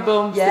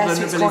vulnerable. Like, yeah,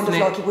 so it's kind of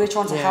like we're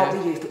trying to help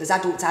the youth, but there's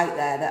adults out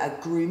there that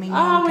are grooming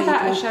young people.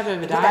 Without a shadow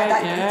of a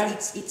doubt,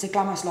 it's a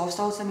glamorous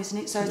lifestyle to them, isn't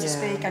it, so to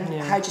speak? And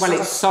how just well,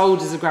 it's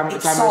sold as a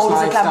glamorous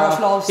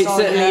lifestyle. It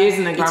certainly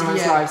isn't a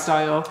glamorous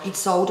lifestyle. It's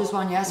sold as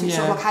one, so it's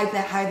sort of like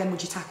how then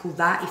would you tackle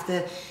that if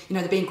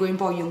they're being groomed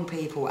by young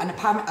people and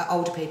apparently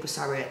older people,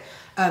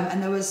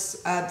 and there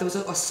was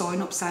a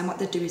sign up saying what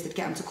they'd do is they'd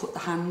get them to cut the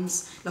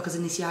hands, like as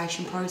an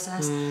initiation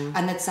process,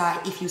 and they'd say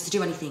if you was to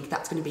do anything,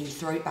 that's going to be your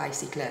throat,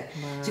 basically.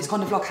 So it's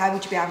kind of like, how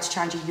would you be able to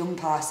change a young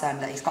person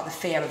that he's got the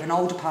fear of an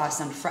older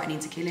person threatening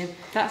to kill him?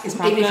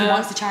 Even if he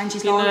wants to change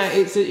his life.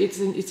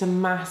 It's a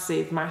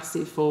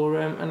massive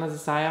forum, and as I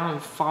say, I'm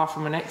far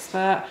from an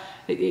expert.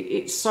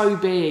 It's so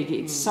big,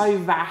 it's so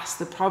vast.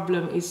 The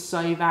problem is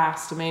so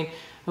vast. I mean,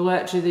 I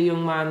worked with a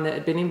young man that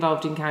had been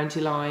involved in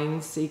county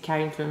lines. He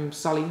came from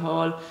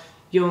Solihull,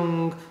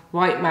 young,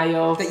 white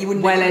male,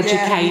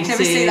 well-educated,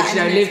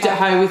 lived at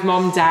home with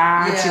mum,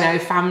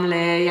 dad,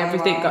 family,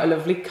 everything, got a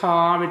lovely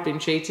car, had been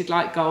treated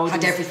like gold.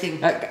 Had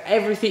everything.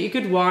 Everything you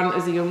could want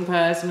as a young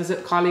person, was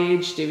at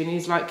college, doing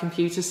his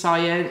computer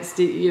science,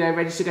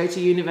 ready to go to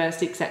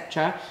university,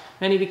 etc.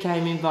 And he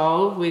became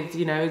involved with,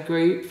 a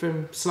group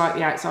from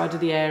slightly outside of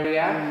the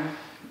area.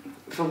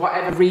 For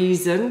whatever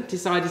reason,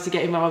 decided to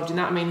get involved in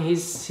that. I mean,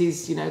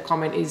 his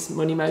comment is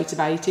money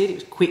motivated. It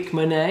was quick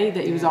money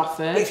that he was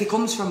offered. But if it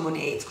comes from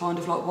money, it's kind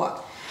of like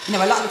what? A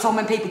lot of the time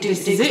when people do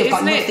this, they've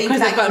got nothing.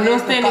 Because they've got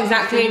nothing,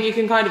 exactly, and you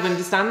can kind of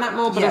understand that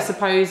more. But I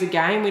suppose,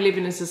 again, we live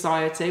in a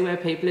society where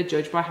people are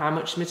judged by how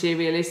much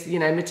materials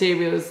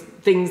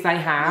things they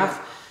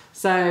have.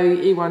 So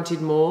he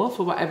wanted more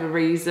for whatever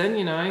reason,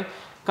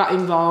 got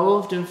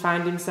involved and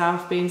found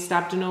himself being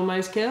stabbed and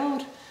almost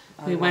killed.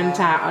 He went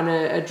out on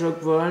a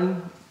drug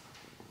run.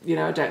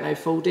 I don't know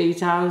full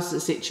details. The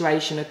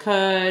situation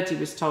occurred. He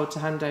was told to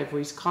hand over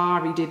his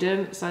car. He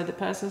didn't. So the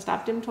person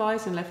stabbed him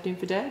twice and left him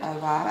for dead. Oh,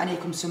 wow. And he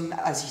comes from,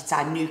 as you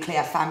said,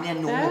 nuclear family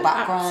and normal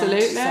background.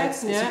 Absolutely.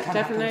 So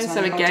definitely.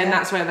 So again,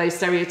 that's where those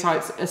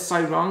stereotypes are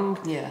so wrong.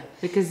 Yeah.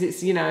 Because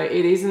it's,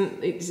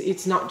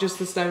 it's not just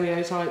the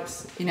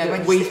stereotypes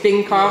that we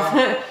think of.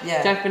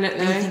 Yeah.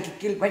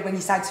 Definitely. When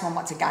you say to someone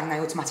what's a gang, they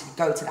automatically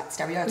go to that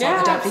stereotype.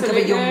 They don't think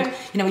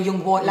of a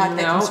young white lad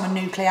that comes from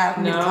a nuclear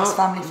middle-class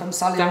family from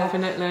Solihull.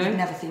 Definitely. You'd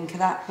never think of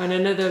that.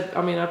 And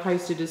I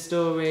posted a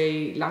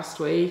story last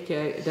week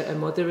that a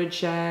mother had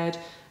shared,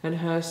 and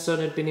her son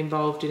had been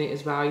involved in it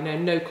as well.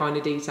 No kind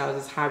of details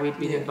as how he'd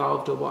been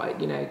involved or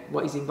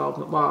what his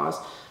involvement was,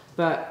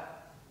 but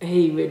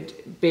he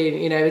had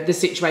been, the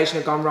situation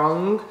had gone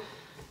wrong,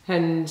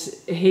 and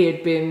he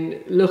had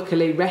been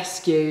luckily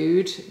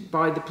rescued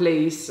by the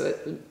police.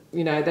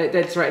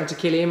 They'd threatened to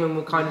kill him and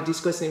were kind of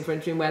discussing in front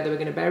of him where they were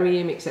going to bury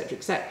him, etc.,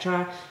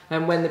 etc.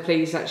 And when the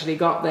police actually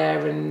got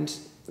there and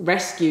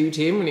rescued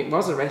him, and it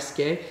was a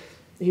rescue,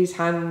 his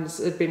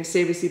hands had been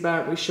seriously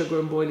burnt with sugar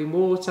and boiling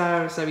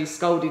water, so he's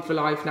scalded for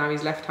life now.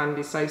 His left hand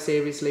is so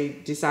seriously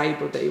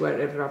disabled that he won't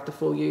ever have the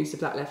full use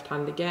of that left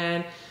hand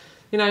again.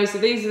 So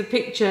these are the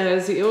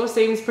pictures. It all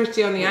seems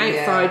pretty on the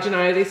outside,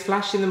 this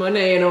flashing the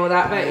money and all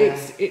that, but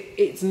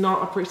it's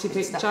not a pretty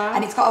picture.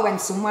 And it's got to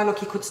end somewhere.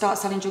 Look, you could start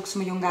selling drugs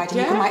from a young age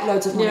and you can make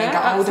loads of money and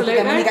get older, but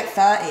then when you get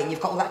 30 and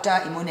you've got all that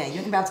dirty money,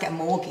 you won't be able to get a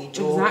mortgage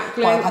or buy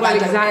a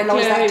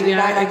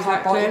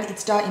car.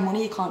 It's dirty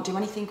money, you can't do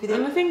anything with it.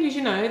 And the thing is,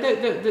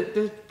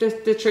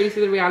 the truth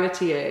of the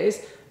reality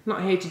is, I'm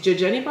not here to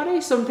judge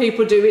anybody. Some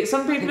people do it.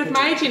 Some people have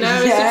made, a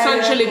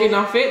substantial living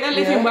off it. They're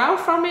living well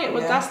from it.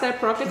 Well, that's their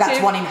prerogative.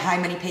 That's one in how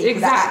many people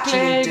that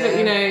actually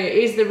do. But,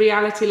 is the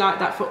reality like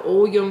that for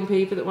all young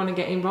people that want to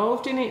get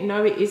involved in it?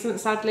 No, it isn't,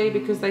 sadly,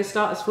 because they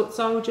start as foot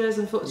soldiers,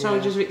 and foot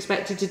soldiers are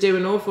expected to do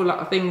an awful lot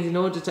of things in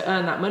order to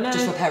earn that money.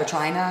 Just for a pair of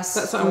trainers.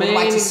 That's what I mean. All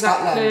the way to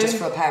Scotland, just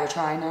for a pair of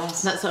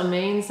trainers. That's what I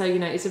mean. So,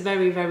 it's a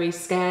very, very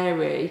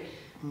scary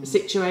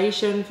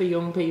situation for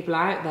young people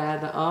out there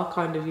that are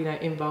kind of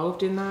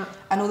involved in that.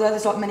 And although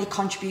there's many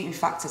contributing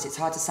factors, it's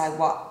hard to say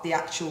what the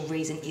actual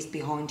reason is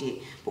behind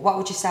it. But what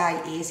would you say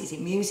is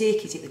it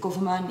music, is it the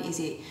government, is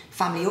it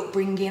family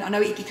upbringing? I know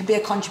it can be a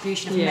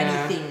contribution of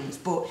many things,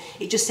 but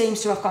it just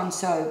seems to have gone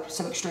so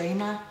extreme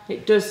now.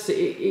 It does.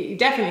 It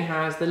definitely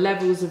has. The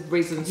levels have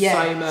risen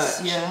so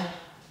much.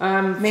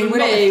 I mean, we're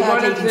not the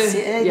third leading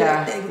city.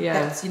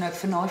 That's,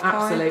 for knife crime.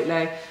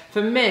 Absolutely.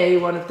 for me,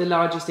 one of the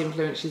largest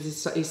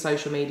influences is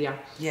social media.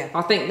 Yeah.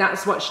 I think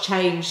that's what's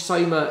changed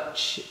so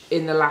much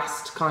in the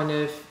last kind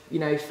of,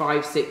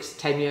 5, 6,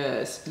 10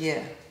 years.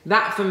 Yeah.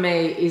 That for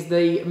me is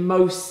the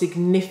most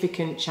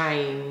significant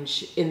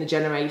change in the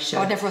generation.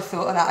 I never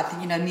thought of that. I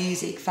think,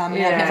 music,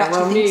 family. I've never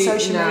actually think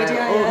social media.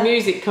 Yeah.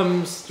 Music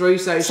comes through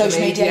social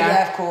media.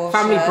 Yeah, of course.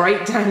 Family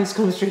breakdowns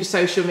comes through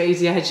social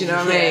media. Do you know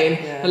what I mean?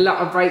 Yeah. A lot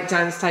of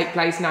breakdowns take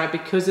place now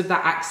because of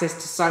that access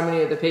to so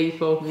many other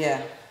people.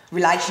 Yeah.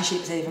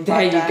 Relationships even.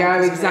 There you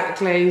go.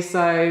 Exactly.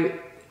 So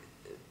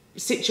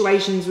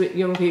situations with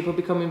young people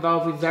become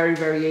involved with very,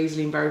 very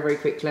easily and very, very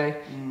quickly.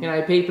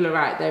 People are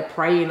out there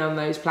preying on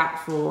those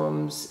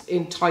platforms,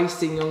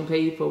 enticing young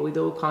people with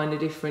all kind of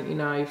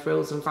different,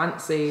 frills and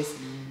fancies.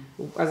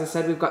 As I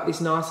said, we've got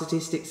this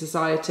narcissistic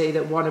society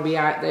that want to be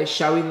out there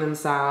showing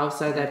themselves,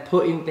 so they're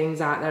putting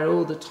things out there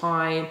all the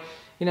time.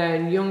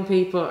 And young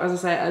people, as I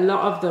say, a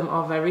lot of them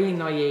are very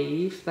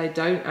naive. They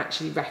don't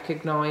actually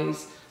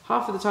recognise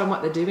half of the time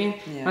what they're doing.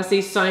 Yeah. I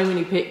see so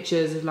many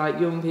pictures of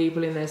young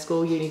people in their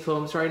school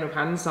uniforms throwing up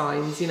hand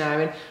signs, and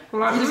I'm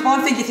like, there's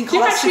one thing you think,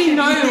 you actually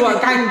know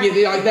what gang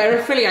they're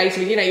affiliated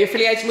with. You're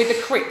affiliated with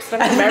the Crips,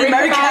 that's American.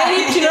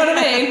 Do you know what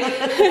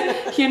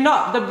I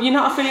mean? You're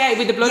not affiliated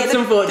with the Bloods,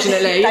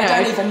 unfortunately. They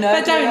don't even know.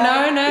 They don't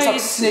know. No, it's like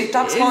Snoop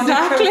Dogg's kind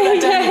exactly. of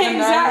crew.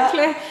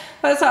 Exactly.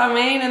 That's what I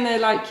mean. And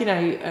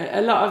they're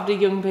a lot of the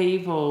young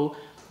people,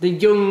 the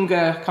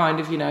younger kind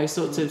of,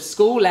 sorts of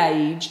school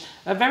age,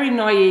 are very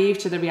naive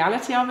to the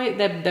reality of it.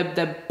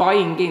 They're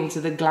buying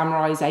into the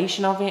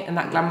glamorization of it, and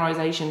that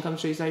glamorization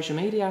comes through social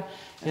media.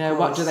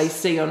 What do they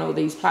see on all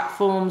these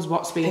platforms?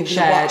 What's being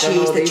shared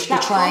on all these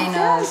platforms? Trainers,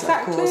 yeah,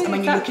 exactly, of course. And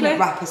when you're looking at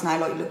rappers now,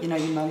 your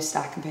Mo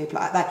Stack and people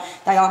like that,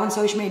 they are on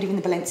social media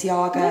with the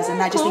Balenciagas,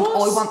 and they just think, I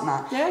want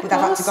that. Yeah, but they've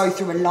had to go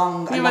through a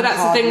long well,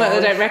 that's the thing that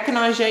they don't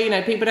recognise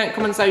you. People don't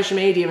come on social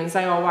media and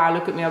say, oh wow,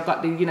 look at me, I've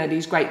got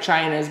these great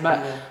trainers, but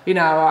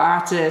I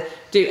had to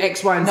do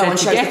X, Y, and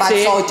Z to get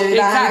it.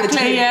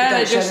 Exactly,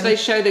 yeah. They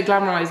show the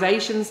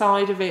glamorization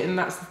side of it, and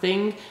that's the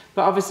thing.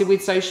 But obviously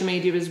with social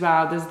media as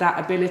well, there's that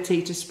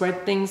ability to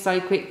spread things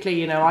so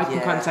quickly. I can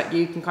contact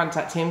you, can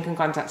contact him, can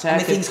contact her. And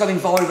the things going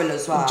viral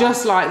as well.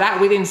 Just like that,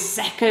 within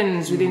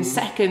seconds,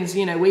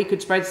 we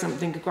could spread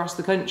something across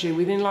the country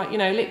within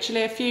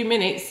literally a few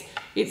minutes.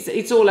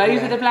 It's all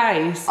over the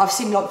place. I've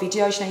seen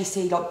videos, you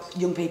see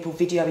young people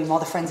videoing while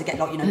the friends are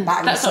getting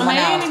battering someone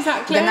else.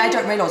 Exactly. Then they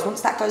don't realise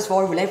once that goes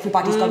viral,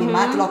 everybody's going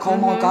mad. They're like, oh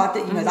my god,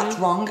 that's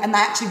wrong. And they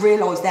actually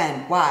realise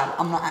then, wow,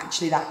 I'm not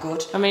actually that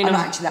good. I'm not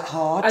actually that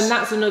hard. And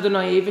that's another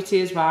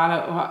naivety as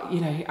well.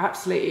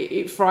 Absolutely,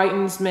 it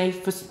frightens me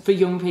for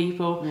young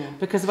people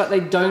because what they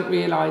don't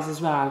realise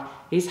as well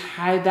is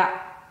how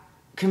that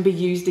can be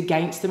used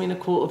against them in a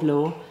court of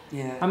law.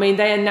 Yeah.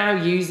 They are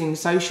now using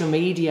social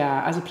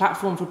media as a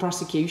platform for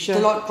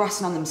prosecution. They're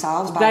grassing on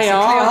themselves, basically. They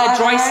are. They're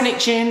dry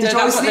snitching.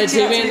 That's what they're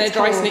doing. They're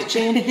dry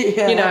snitching.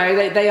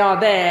 They are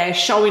there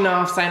showing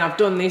off, saying, I've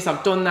done this,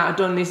 I've done that, I've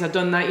done this, I've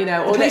done that,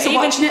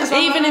 Or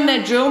even in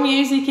their drill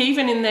music,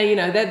 even in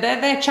their,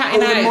 they're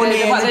chatting out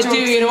what they're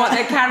doing and what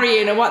they're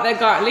carrying and what they've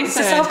got. Listen, it's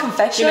a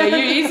self-confession.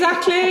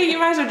 Exactly. You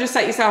might as well just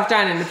set yourself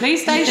down in the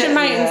police station,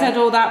 mate, and said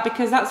all that,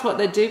 because that's what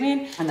they're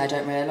doing. And they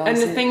don't realise And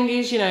the thing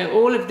is,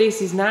 all of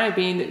this is now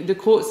being, the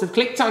courts have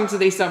clicked onto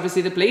this,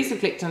 obviously the police have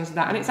clicked onto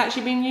that, and it's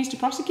actually being used to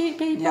prosecute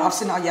people. Yeah, I've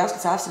seen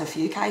a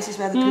few cases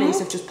where the police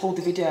have just pulled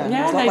the video.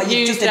 They've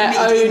used their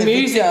own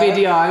music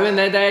video, and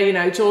they're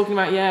there, talking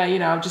about,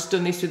 I've just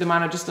done this with a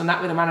man, I've just done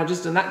that with a man, I've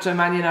just done that to a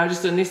man, I've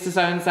just done this to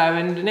so and so,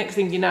 and the next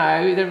thing you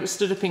know, they're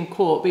stood up in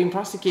court being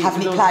prosecuted.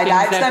 Haven't you played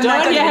out? They've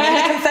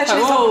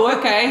done. Oh,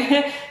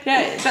 okay.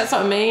 Yeah, that's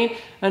what I mean.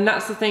 And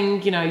that's the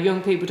thing,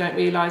 young people don't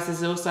realise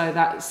there's also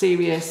that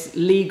serious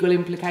legal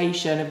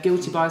implication of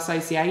guilty by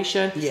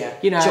association. Yeah.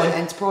 Joint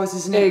enterprise,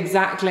 isn't it?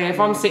 Exactly. If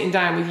I'm sitting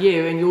down with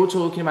you and you're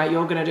talking about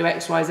you're going to do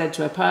X, Y, Z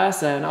to a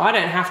person, I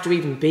don't have to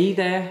even be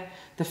there.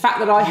 The fact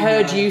that I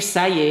heard you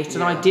say it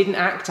and I didn't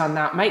act on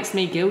that makes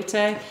me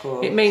guilty.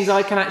 It means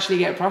I can actually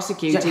get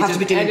prosecuted. You don't have to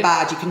be doing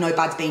bad. You can know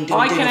bad's being done.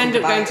 I can end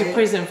up going to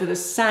prison for the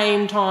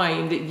same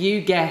time that you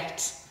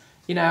get.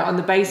 On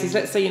the basis,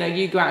 let's say,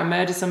 you go out and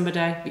murder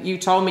somebody, but you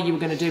told me you were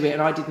going to do it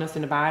and I did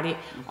nothing about it.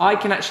 I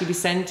can actually be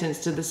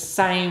sentenced to the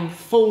same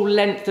full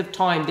length of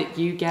time that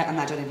you get. And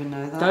they don't even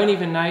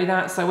know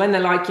that. So when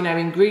they're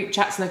in group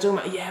chats and they're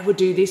talking about, we'll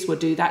do this, we'll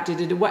do that,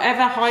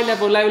 whatever high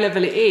level, low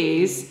level it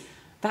is,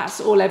 that's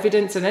all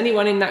evidence. And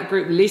anyone in that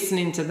group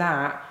listening to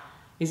that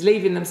is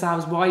leaving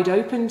themselves wide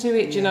open to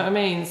it. Do you know what I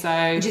mean?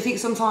 So do you think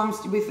sometimes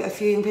with a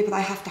few young people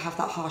they have to have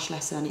that harsh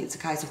lesson? It's a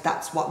case of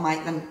that's what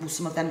make them,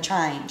 some of them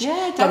change.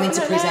 Yeah, go into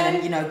prison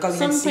and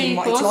going and seeing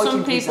what it's like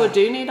in prison. Some people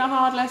do need a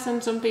hard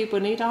lesson. Some people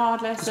need a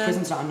hard lesson. Because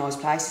prison's not a nice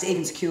place.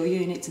 Even secure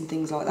units and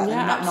things like that. Yeah,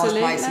 they're not absolutely.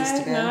 nice places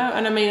to be. No,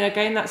 and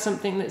again, that's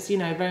something that's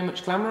very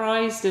much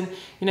glamorised, and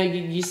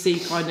you see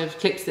kind of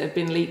clips that have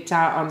been leaked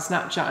out on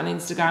Snapchat and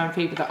Instagram,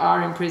 people that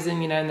are in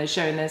prison, and they're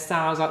showing their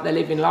cells like they're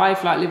living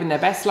life, like living their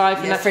best life.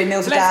 Yeah, free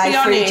meals let's day, be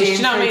honest, free gym,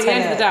 you know what I mean? At the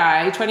end of the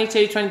day,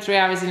 22, 23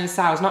 hours in a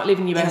cell is not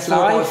living your best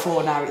life.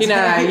 4x4 now, you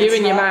know, you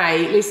and your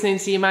mate, listening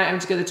to your mate having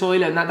to go to the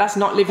toilet, and that's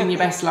not living your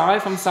best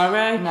life, I'm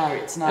sorry. No,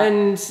 it's not.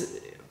 And,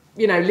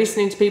 you know,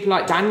 listening to people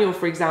like Daniel,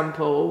 for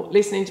example,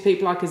 listening to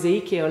people like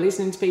Ezekiel,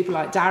 listening to people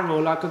like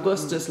Daryl, like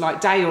Augustus, like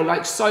Dale,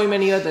 like so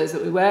many others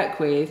that we work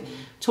with,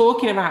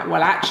 talking about,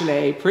 well,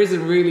 actually,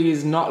 prison really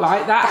is not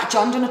like that. That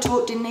John done a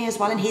talk, didn't he, as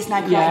well? And he's now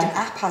created an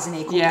app, hasn't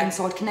he, called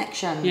Inside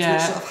Connections, which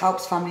sort of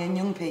helps family and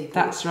young people.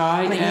 That's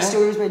right. I mean, his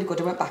story was really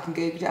good. I went back and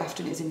googled it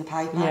after, and it was in the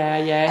paper.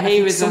 And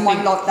he was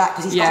someone like that,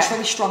 because he's got a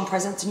very strong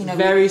presence, and you know,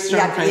 very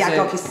strong presence. He had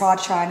like his pride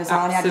trainers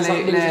on, he had his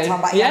like Louis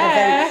Vuitton back.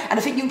 And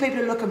I think young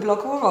people are looking and be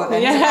like, all right,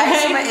 then,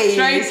 it's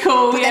very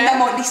cool. But then they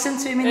might listen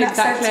to him in that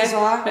sense as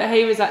well. But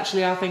he was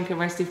actually, I think,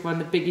 arrested for one of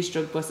the biggest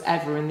drug busts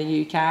ever in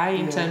the UK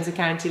in terms of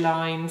county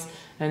lines.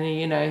 And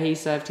he, you know, he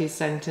served his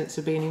sentence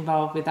for being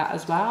involved with that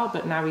as well.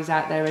 But now he's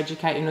out there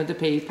educating other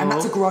people. And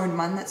that's a grown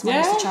man that's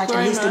managed to change.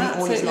 And he's done it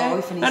all his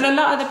life. And a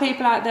lot of the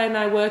people out there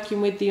now working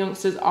with the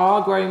youngsters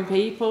are grown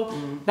people.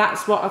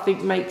 That's what I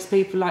think makes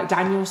people like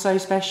Daniel so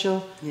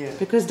special.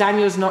 Because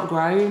Daniel's not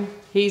grown.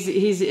 He's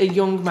a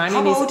young man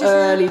in his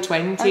early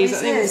 20s.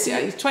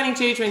 He's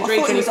 22, 23,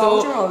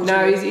 24.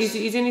 No,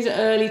 he's in his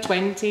early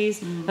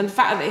 20s. And the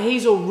fact that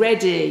he's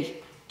already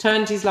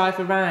turned his life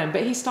around,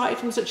 but he started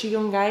from such a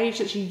young age,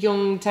 such a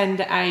young,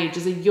 tender age,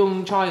 as a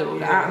young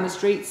child, out on the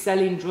streets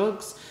selling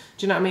drugs.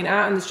 Do you know what I mean?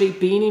 Out on the street,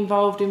 being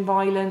involved in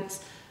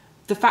violence.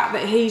 The fact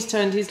that he's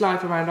turned his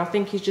life around, I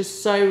think, is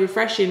just so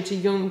refreshing to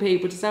young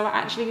people to say, well,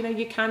 actually, you know,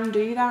 you can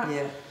do that.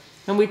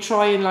 And we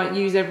try and like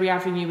use every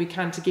avenue we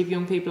can to give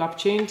young people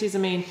opportunities. I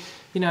mean,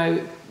 you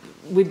know,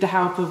 with the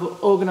help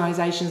of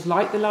organisations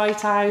like the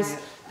Lighthouse,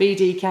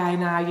 BDK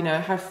now, you know,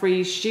 have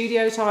free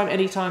studio time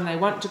anytime they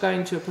want to go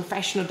into a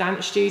professional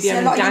dance studio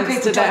and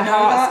dance to their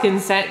heart's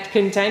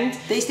content.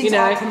 These things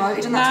are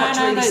promoted, and that's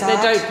what's really sad.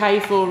 They don't pay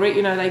for it.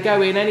 You know, they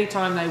go in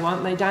anytime they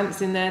want. They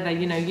dance in there. They,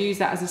 you know, use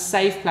that as a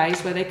safe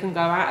place where they can go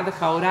out of the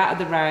cold, out of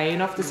the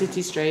rain, off the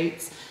city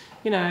streets.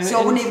 You know, so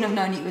I wouldn't even have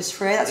known it was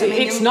free. That's what I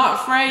mean. It's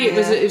not free.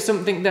 It was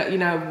something that, you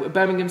know,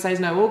 Birmingham Says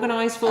No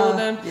organised for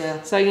them.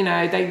 So, you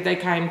know, they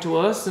came to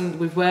us and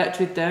we've worked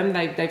with them.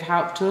 They've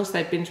helped us.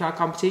 They've been to our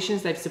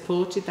competitions. They've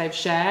supported. They've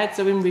shared.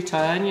 So in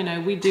return, you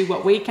know, we do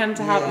what we can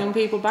to help young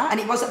people back. And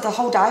it was the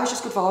whole day was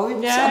just good vibes.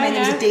 I mean,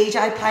 there was a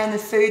DJ playing the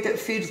food. That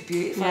food was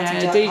beautiful.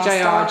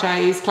 DJ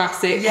RJ's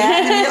classic.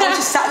 And then I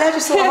just sat there,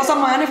 just thought I was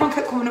on my own. Everyone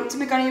kept coming up to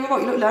me going, "You all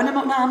right? You look learning." I'm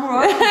like, "No, I'm all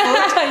right.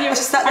 I'm good." You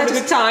just sat there,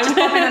 just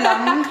bobbing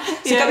along.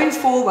 So going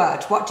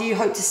forward, what do you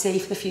hope to see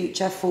for the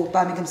future for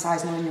Birmingham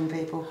Says No and young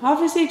people?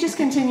 Obviously, just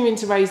continuing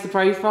to raise the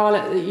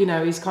profile, you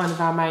know, is kind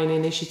of our main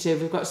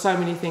initiative. We've got so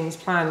many things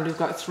planned. We've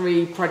got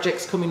 3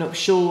 projects coming up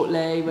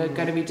shortly. We're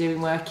going to be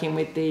working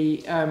with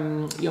the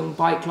young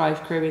bike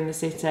life crew in the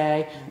city.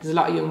 There's a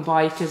lot of young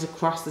bikers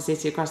across the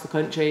city, across the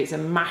country. It's a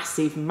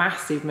massive,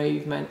 massive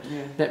movement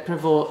that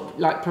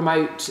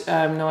promote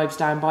Knives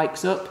Down,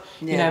 Bikes Up.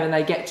 You know, and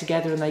they get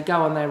together and they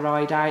go on their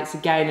ride outs.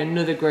 Again,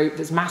 another group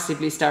that's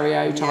massively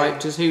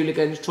stereotyped as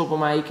hooligans,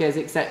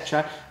 troublemakers,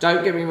 etc.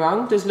 Don't get me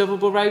wrong, there's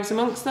lovable rogues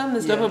amongst them.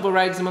 There's lovable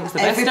rogues amongst the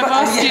best of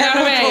us. Do you know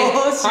what I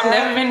mean? I've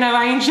never been no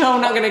angel.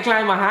 I'm not going to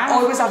claim I have.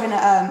 I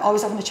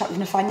was having a chat with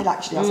Nathaniel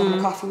actually. I was having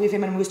a coffee with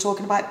him and we was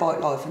talking about bike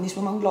life. And this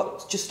woman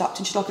just stopped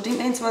and she's like, I didn't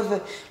mean to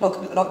ever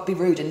like be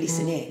rude and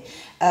listen in.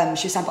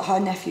 She was saying, but her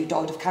nephew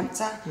died of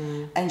cancer,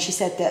 and she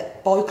said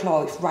that bike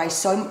life raised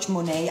so much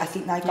money. I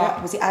think they got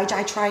was it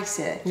AJ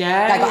Tracy? They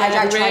got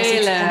AJ Tracy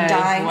to come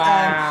down.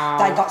 Wow.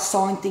 They got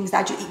signed things.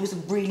 It was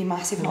really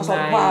massive, and I was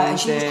like, wow. And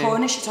she was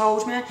crying as she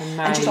told me,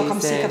 and she's like,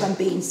 I'm sick of them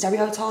being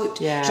stereotyped.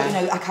 So, you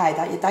know,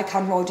 okay, they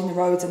can ride in the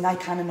roads and they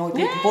can annoy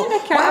people,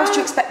 but what else do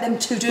you expect them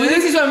to do? Well,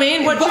 this is what I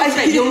mean. What do you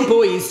expect young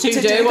boys to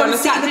do on a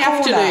Saturday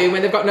afternoon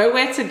when they've got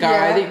nowhere to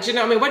go? Do you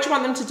know what I mean? What do you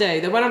want them to do?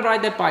 They want to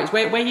ride their bikes.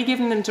 Where are you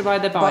giving them to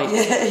ride their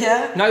bikes?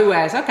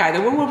 Nowhere. Okay,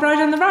 then we'll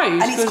ride on the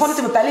road. And it's kind of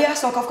the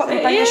rebellious. Like, I've got the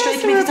rebellious streak.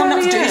 If you tell me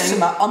not to do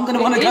something, I'm going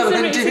to want to go and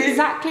do it. It's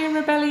exactly a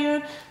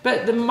rebellion.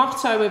 But the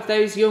motto of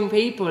those young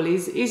people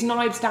is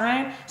Knives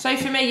Down. So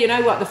for me, you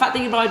know what? The fact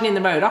that you're riding in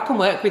the road, I can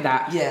work with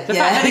that. The fact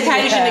that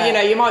occasionally, you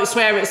know, you might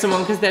swear at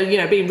someone because they're, you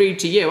know, being rude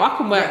to you, I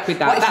can work with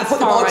that. That's fine. Put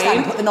the bikes down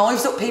and put the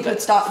knives up, people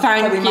would start.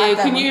 Thank you.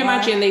 Can you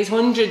imagine these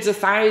hundreds of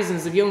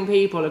thousands of young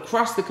people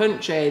across the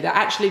country that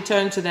actually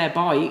turn to their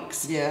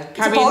bikes,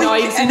 carrying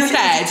knives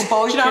instead? Do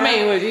you know what I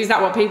mean? Is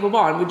that what people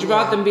want? Would you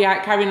rather them be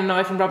out carrying a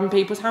knife and robbing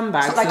people's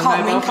handbags so they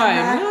can't win,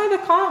 No,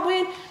 they can't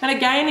win. And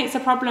again, it's a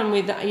problem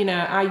with, you know,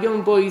 our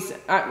young boys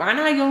and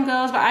our young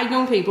girls, but our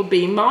young people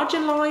being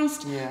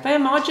marginalised. They are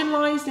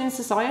marginalised in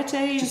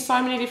society in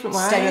so many different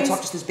ways.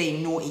 Stereotyped just as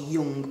being naughty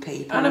young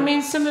people. And I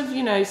mean, some of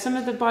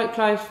the bike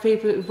life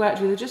people that we've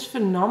worked with are just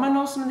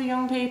phenomenal. Some of the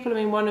young people. I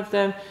mean, one of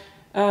them,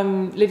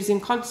 lives in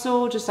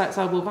Codsall, just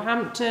outside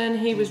Wolverhampton.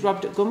 He was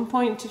robbed at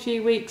gunpoint a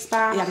few weeks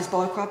back. He had his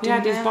bike robbed. He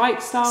had his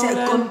bike stolen. Is it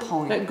at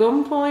gunpoint? At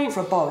gunpoint. For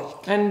a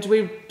bike. And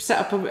we set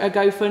up a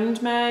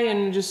GoFundMe,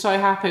 and just so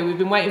happy. We've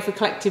been waiting for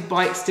collective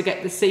bikes to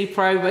get the C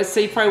Pro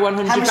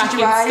 100 back in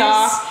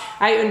stock.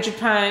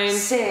 £800.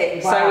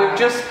 Sick. Wow. So we've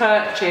just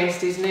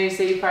purchased his new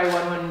C Pro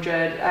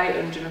 100,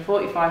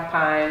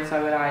 £845.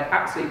 So we're like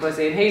absolutely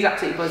buzzing. He's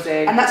absolutely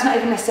buzzing. And that's not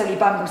even necessarily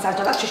Birmingham Says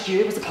No, that's just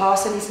you as a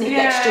person, isn't it?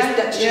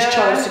 That's just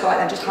chose to go out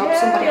there and just help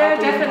somebody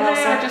out.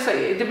 Yeah,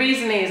 definitely. The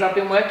reason is I've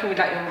been working with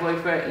that young boy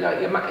for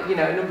like, you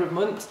know, a number of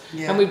months,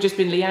 and we've just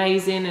been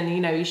liaising, and you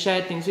know, he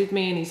shared things with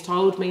me, and he's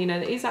told me, you know,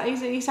 he's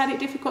had it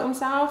difficult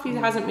himself. He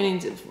hasn't been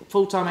into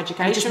full-time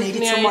education from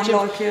the age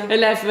of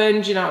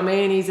 11. Do you know what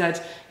I mean?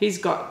 He's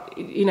got,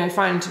 you know,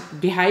 found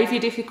behaviour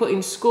difficult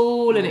in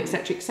school and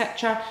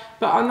etc.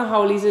 But on the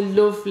whole, he's a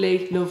lovely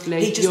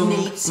he just young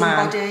needs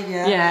man. Somebody,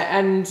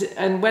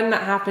 And when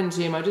that happened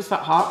to him, I just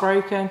felt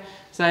heartbroken.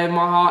 So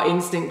my heart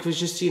instinct was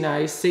just, you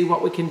know, see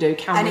what we can do.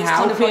 Can we help him? And it's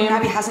kind of like,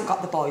 now he hasn't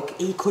got the bike,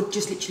 he could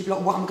just literally be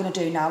like, what I'm going to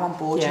do now, I'm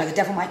bored. You know, the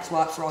devil makes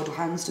work for idle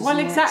hands, doesn't it? Well,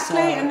 exactly,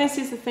 and this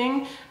is the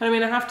thing. And I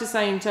mean, I have to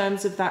say, in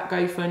terms of that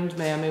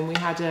GoFundMe, I mean, we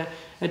had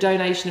a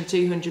donation of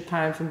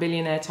 £200 from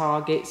Billionaire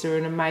Targets. They're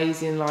an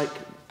amazing, like,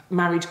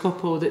 married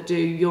couple that do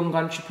young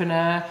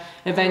entrepreneur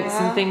events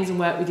and things and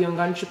work with young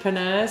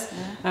entrepreneurs.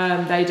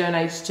 They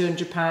donated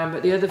 £200,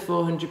 but the other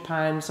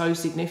 £400, so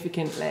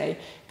significantly,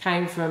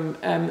 came from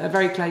a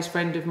very close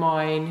friend of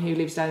mine who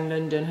lives down in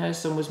London. Her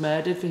son was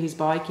murdered for his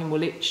bike in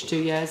Woolwich 2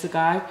 years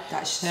ago.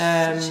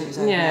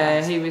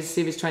 He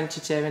was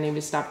 22 and he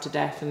was stabbed to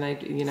death, and they,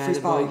 you know,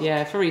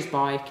 for his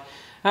bike.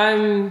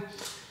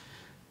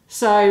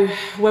 So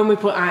when we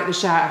put out the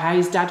shout,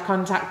 his dad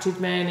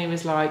contacted me and he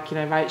was like, you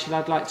know, Rachel,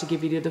 I'd like to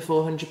give you the other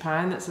 £400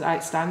 that's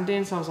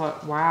outstanding. So I was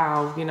like,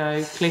 wow, you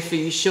know, Cliff, are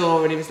you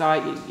sure? And he was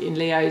like, in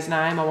Leo's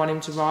name, I want him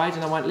to ride,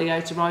 and I want Leo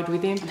to ride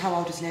with him. And how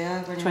old is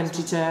Leo?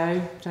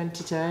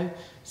 22.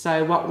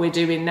 So what we're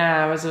doing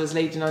now, as I was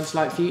leading on to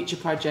like future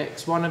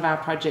projects, one of our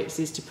projects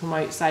is to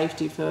promote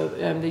safety for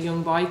the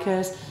young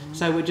bikers.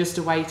 So we're just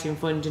awaiting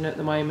funding at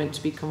the moment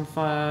to be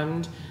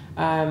confirmed.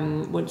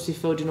 Once we've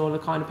filled in all the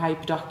kind of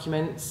paper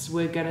documents,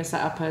 we're going to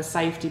set up a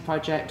safety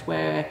project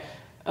where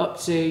up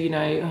to, you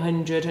know,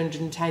 100,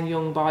 110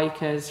 young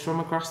bikers from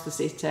across the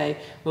city,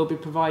 we'll be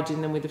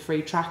providing them with a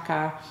free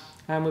tracker,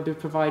 and we'll be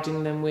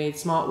providing them with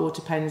smart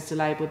water pens to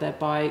label their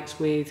bikes,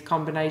 with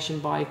combination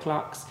bike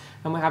locks,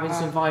 and we're having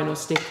some vinyl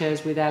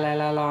stickers with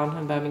LLL on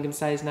and Birmingham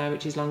Says No,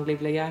 which is Long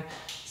Live Leo.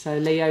 So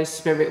Leo's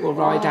spirit will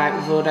ride out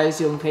with all those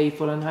young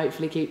people and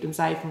hopefully keep them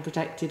safe and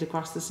protected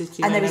across the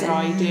city. And there is a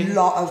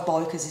lot of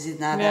bikers is in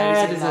there.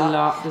 There's a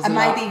lot. And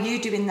maybe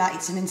you doing that,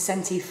 it's an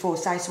incentive for,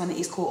 say, someone that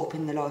is caught up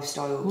in the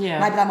lifestyle.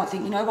 Yeah. Maybe they might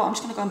think, you know what, I'm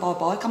just going to go and buy a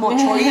bike. I might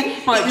try it.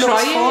 It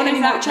looks fun,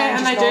 exactly.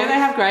 And they do. They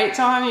have a great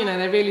time. You know,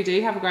 they really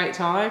do have a great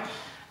time.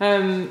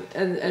 And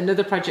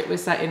another project we're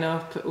setting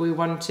up, we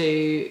want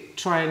to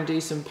try and do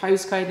some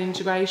postcode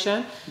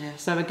integration.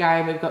 So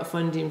again, we've got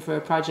funding for a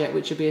project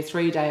which will be a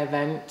 3-day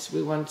event.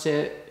 We want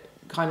to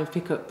kind of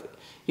pick up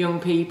young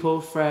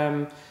people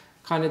from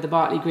kind of the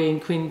Bartley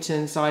Green,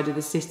 Quinton side of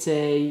the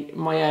city,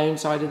 my own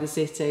side of the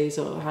city,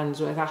 sort of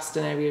Handsworth,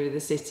 Aston area of the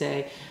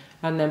city,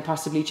 and then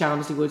possibly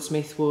Chelmsley Wood,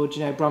 Smithwood,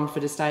 you know,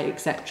 Bromford Estate,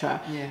 etc.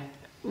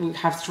 We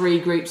have 3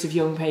 groups of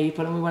young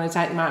people, and we want to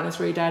take them out on a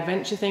 3-day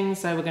adventure thing.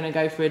 So we're going to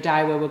go for a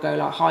day where we'll go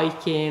like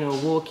hiking or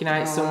walking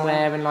out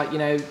somewhere, and like, you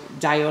know,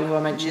 Dale, who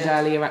I mentioned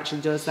earlier,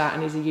 actually does that,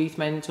 and he's a youth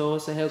mentor,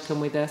 so he'll come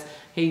with us.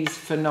 He's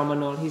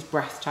phenomenal. He's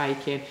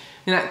breathtaking.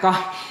 And that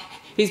guy,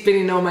 he's been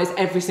in almost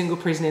every single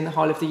prison in the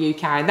whole of the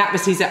UK, and that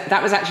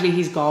was actually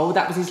his goal.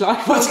 That was his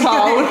life goal. That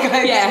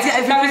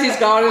was his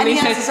goal, and he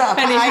has,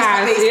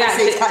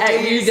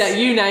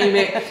 you name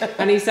it.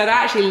 And he said,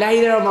 I actually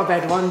lay there on my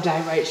bed one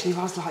day, Rachel, and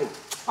I was like,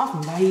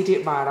 I've made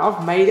it, man.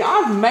 I've made it.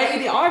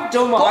 I've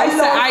done what I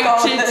set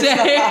out to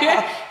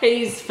do.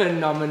 He's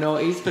phenomenal.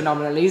 He's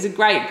a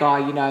great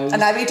guy, you know.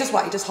 And he does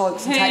what? He just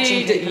hikes and takes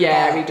young people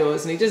about. He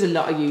does. And he does a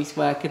lot of youth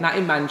work, and that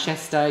in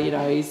Manchester, you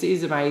know,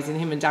 he's amazing.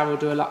 Him and Darryl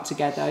do a lot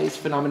together. He's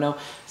phenomenal.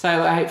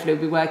 So hopefully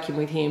we'll be working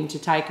with him to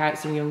take out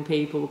some young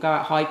people. We'll go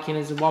out hiking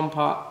as one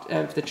part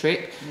of the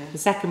trip. The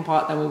second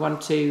part, then we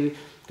want to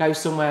go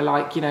somewhere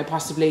like, you know,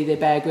 possibly the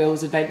Bear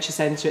Grylls Adventure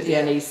Centre at the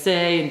NEC,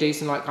 and do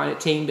some like kind of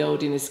team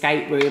building,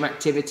 escape room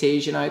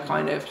activities, you know,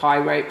 kind of high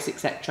ropes,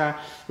 etc.,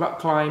 rock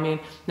climbing.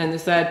 And then the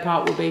third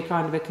part will be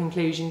kind of a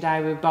conclusion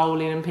day with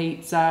bowling and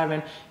pizza,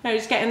 and, you know,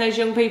 just getting those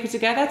young people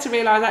together to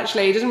realise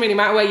actually it doesn't really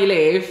matter where you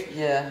live.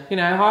 You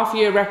know, half of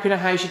you are repping a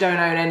house you don't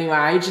own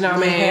anyway, do you know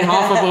what I mean?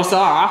 Half of us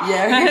are.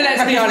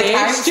 Let's be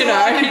honest, you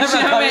know. Do you know what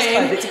I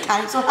mean? It's a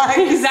council house.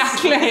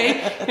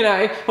 Exactly. You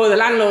know, or the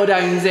landlord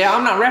owns it.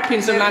 I'm not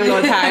repping some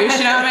landlord's house. house,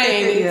 you know what I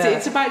mean?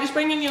 It's about just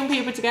bringing young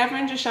people together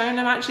and just showing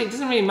them actually it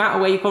doesn't really matter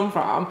where you come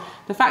from.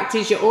 The fact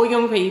is, you're all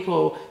young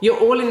people. You're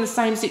all in the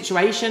same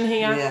situation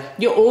here. Yeah.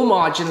 You're all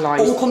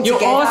marginalised.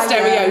 You're all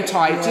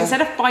stereotyped. Yeah.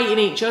 Instead of fighting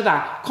each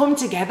other, come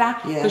together.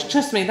 Because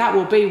trust me, that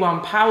will be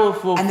one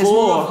powerful force. And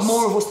there's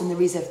more of us than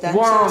there is of them,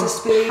 so to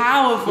speak.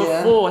 Powerful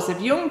force.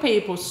 If young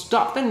people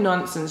stop the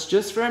nonsense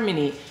just for a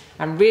minute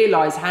and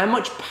realise how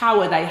much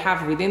power they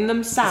have within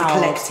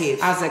themselves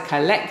as a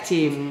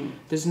collective,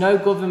 there's no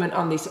government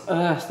on this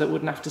earth that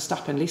wouldn't have to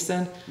stop and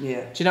listen. Do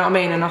you know what I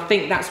mean? And I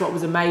think that's what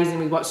was amazing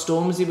with what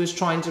Stormzy was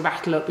trying to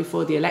rattle up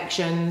before the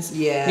elections.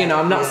 You know,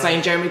 I'm not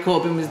saying Jeremy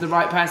Corbyn was the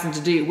right person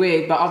to do it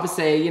with, but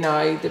obviously, you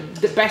know,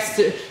 the best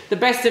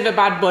of a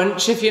bad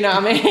bunch, if you know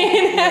what I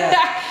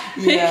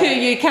mean. Pick who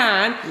you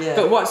can.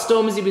 But what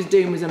Stormzy was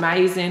doing was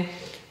amazing.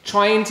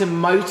 Trying to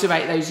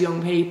motivate those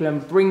young people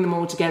and bring them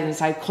all together and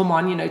say, come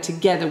on, you know,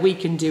 together we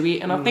can do it.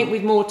 And I think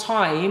with more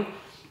time,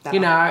 you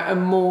know,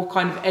 and more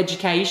kind of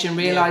education,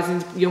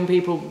 realising young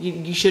people,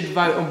 you should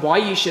vote and why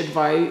you should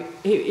vote,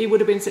 he would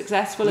have been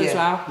successful as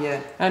well.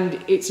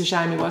 And it's a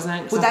shame he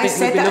wasn't, because I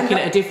think we'd be looking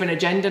at a different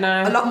agenda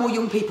now. A lot more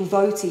young people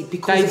voted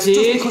because of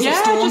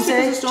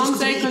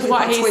Stormzy. Because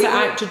what he set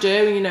out to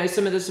do, you know,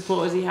 some of the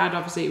supporters he had,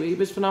 obviously, it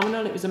was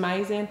phenomenal, it was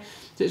amazing.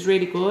 So it's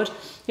really good.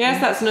 Yes,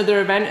 that's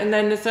another event. And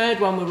then the third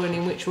one we're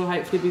running, which will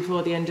hopefully be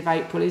before the end of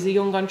April, is a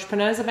Young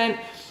Entrepreneurs event.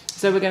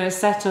 So we're going to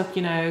set up,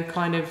 you know,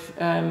 kind of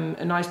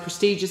a nice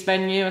prestigious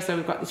venue. So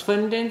we've got this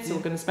funding, so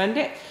we're going to spend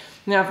it.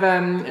 We have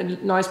a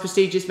nice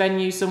prestigious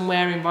venue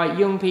somewhere, invite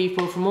young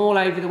people from all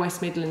over the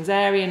West Midlands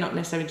area, not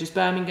necessarily just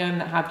Birmingham,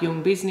 that have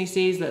young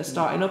businesses, that are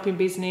starting up in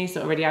business,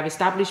 that already have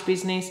established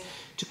business,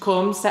 to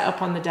come, set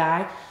up on the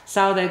day,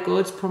 sell their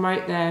goods,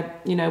 promote their,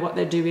 you know, what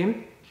they're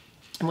doing.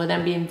 And we'll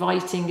then be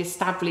inviting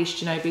established,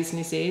 you know,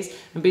 businesses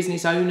and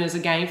business owners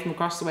again from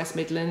across the West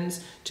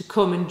Midlands to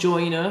come and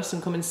join us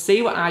and come and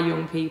see what our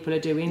young people are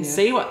doing,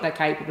 see what they're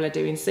capable of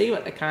doing, see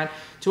what they can,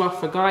 to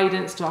offer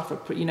guidance, to offer,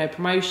 you know,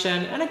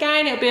 promotion. And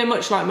again, it'll be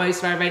much like most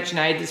of our events, you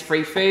know, there's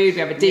free food, we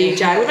have a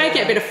DJ, we make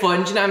it a bit of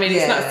fun, do you know what I mean?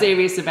 It's not a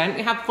serious event,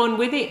 we have fun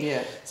with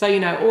it. So, you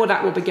know, all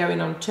that will be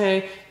going on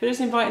too. We're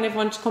just inviting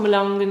everyone to come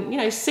along and, you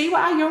know, see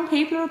what our young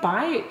people are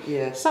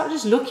about. Stop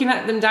just looking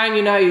at them down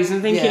your nose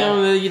and thinking,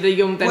 oh, they're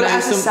young, they know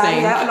something.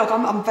 Say, like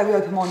I'm very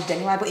open-minded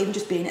anyway, but even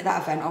just being at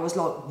that event, I was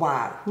like,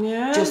 wow.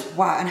 Just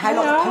wow. And how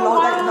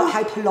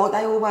how polite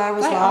they all were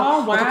as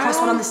well. Like I crossed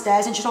one on the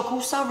stairs and she's like,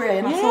 oh, sorry.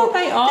 And I thought,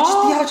 they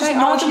are.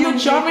 The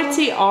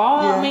majority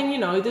are. I mean, you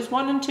know, there's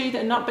one and two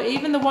that are not, but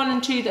even the one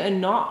and two that are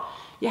not,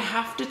 you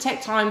have to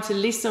take time to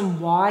listen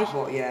why.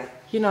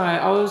 You know,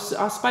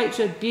 I spoke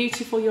to a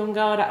beautiful young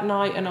girl that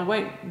night, and I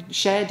won't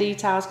share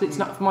details because it's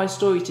not my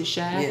story to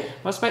share.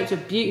 But I spoke to a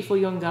beautiful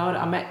young girl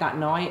that I met that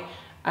night,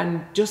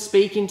 and just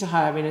speaking to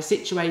her in a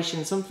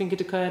situation, something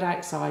had occurred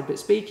outside, but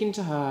speaking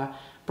to her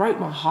broke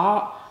my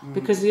heart,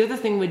 because the other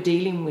thing we're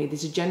dealing with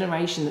is a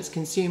generation that's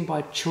consumed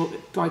by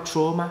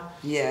trauma.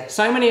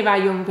 So many of our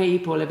young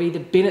people have either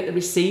been at the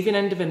receiving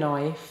end of a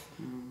knife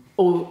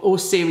or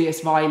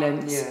serious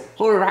violence,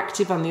 or are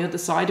active on the other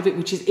side of it,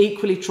 which is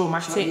equally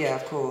traumatic.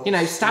 Of course. You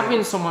know,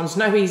 stabbing someone's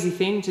no easy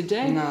thing to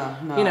do. No.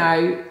 You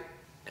know,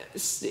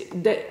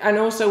 and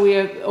also we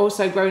are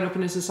also growing up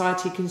in a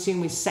society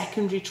consumed with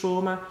secondary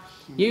trauma.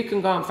 You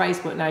can go on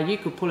Facebook now, you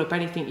could pull up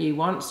anything you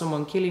want,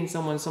 someone killing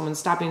someone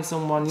stabbing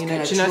someone, you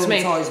know, do you know what I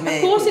mean?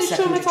 Of course it's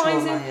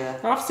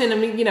traumatising. I've seen,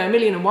 you know,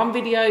 1,000,001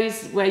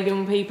 videos where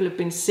young people have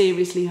been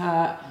seriously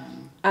hurt,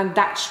 and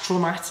that's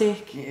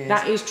traumatic.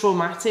 That is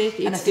traumatic.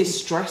 It's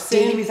distressing.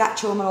 Dealing with that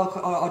trauma,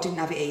 I didn't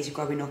have it easy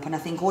growing up, and I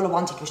think all I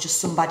wanted was just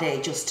somebody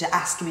just to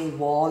ask me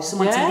why,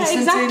 someone to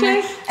listen to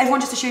me. Everyone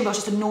just assumed I was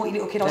just a naughty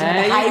little kid. I was in a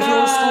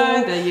behavioural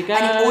school. There you go.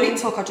 And all it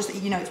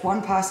took, you know, it's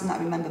one person that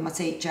I remember, my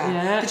teacher.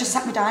 They just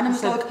sat me down and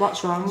was like,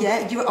 "What's wrong?"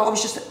 I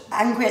was just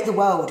angry at the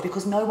world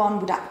because no one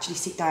would actually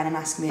sit down and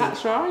ask me,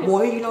 "That's right.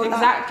 Why are you like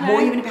that? Why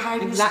are you in a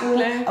behavioural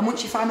school?" And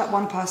once you find that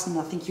one person,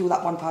 I think you're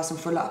that one person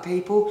for a lot of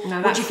people.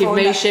 No, that's giving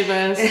me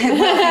shivers.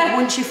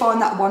 Once you find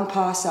that one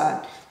person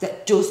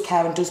that does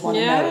care and does want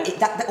to know,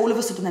 that all of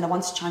a sudden then I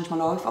wanted to change my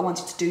life. I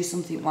wanted to do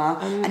something well,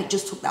 and it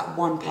just took that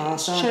one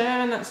person. Sure,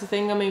 and that's the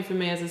thing. I mean, for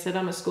me, as I said,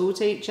 I'm a school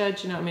teacher.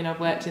 Do you know what I mean? I've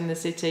worked in the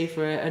city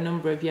for a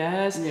number of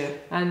years,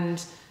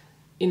 and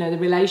you know, the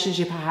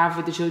relationship I have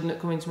with the children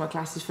that come into my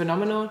class is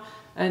phenomenal.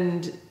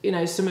 And you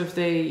know, some of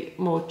the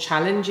more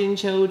challenging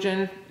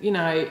children, you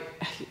know,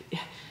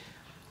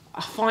 I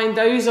find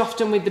those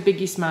often with the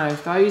biggest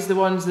mouth. Those, the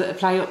ones that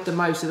play up the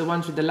most, are the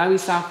ones with the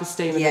lowest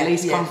self-esteem and the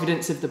least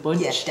confidence of the bunch.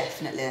 Yes,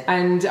 definitely.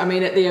 And I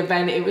mean, at the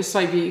event, it was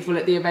so beautiful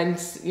at the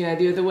event, you know,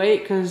 the other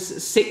week,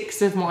 because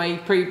 6 of my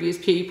previous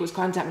pupils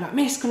contacted me like,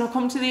 "Miss, can I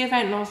come to the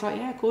event?" And I was like,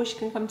 "Yeah, of course you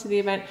can come to the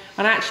event."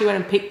 And I actually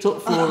went and picked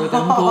up 4 of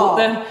them, bought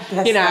them,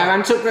 you know,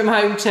 and took them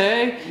home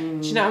too.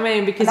 Do you know what I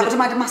mean? Because that would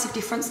have made a massive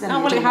difference then. Oh,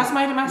 well, it has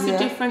made a massive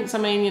difference. I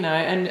mean, you know,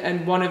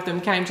 and one of them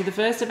came to the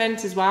first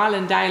event as well,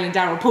 and Dale and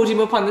Darryl pulled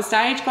him up on the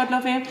stage God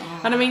love him.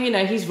 And I mean, you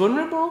know, he's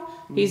vulnerable.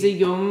 He's a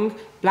young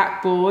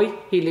black boy.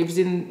 He lives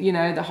in, you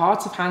know, the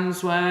heart of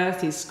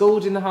Handsworth. He's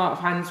schooled in the heart of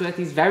Handsworth.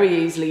 He's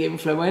very easily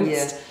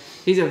influenced.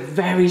 He's a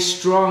very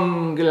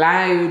strong,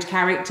 loud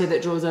character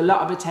that draws a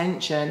lot of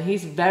attention.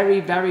 He's very,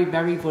 very,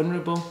 very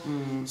vulnerable.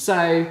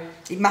 So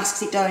it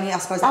masks it, don't it? I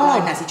suppose that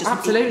lightness. He just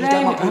absolutely, you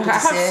don't want people to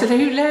see it.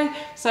 Absolutely.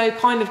 So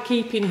kind of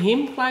keeping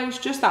him close,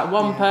 just that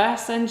one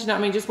person. Do you know what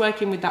I mean? Just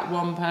working with that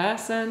one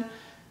person.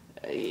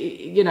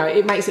 You know,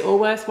 it makes it all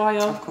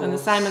worthwhile. And the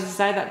same as I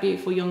say, that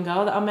beautiful young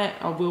girl that I met,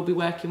 I will be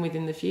working with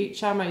in the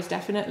future, most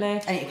definitely.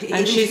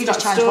 And she's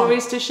got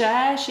stories to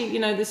share. She, you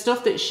know, the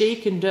stuff that she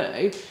can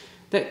do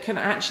that can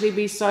actually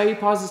be so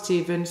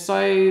positive and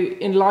so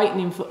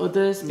enlightening for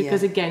others,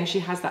 because again, she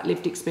has that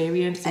lived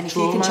experience. And if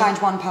trauma. you can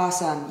change one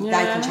person, they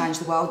can change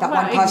the world. That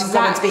one person's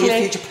going to be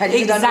a future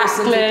president.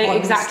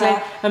 Exactly.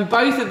 And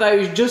both of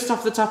those, just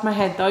off the top of my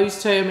head,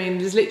 those two, I mean,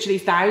 there's literally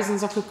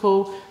thousands I could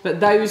call, but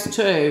those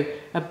two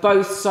are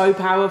both so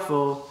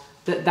powerful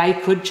that they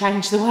could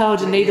change the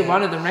world, and neither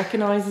one of them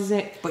recognises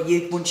it. But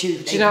once you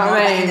do you know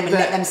what I mean? Them and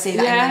let them see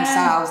that in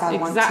themselves, they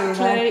want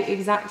to.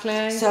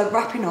 Exactly. So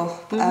wrapping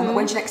up,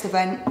 when's your next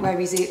event? Where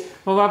is it?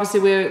 Well,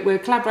 obviously we're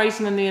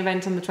collaborating on the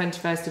event on the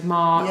 21st of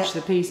March,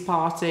 the Peace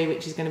Party,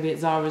 which is going to be at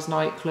Zara's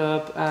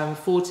nightclub,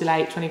 4 till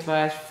 8,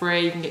 21st,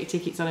 free. You can get your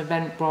tickets on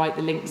Eventbrite.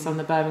 The link's on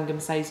the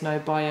Birmingham Says No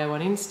bio on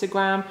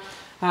Instagram.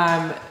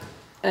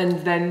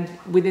 And then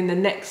within the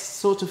next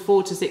sort of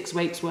 4 to 6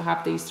 weeks, we'll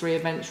have these 3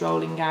 events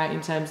rolling out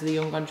in terms of the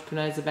Young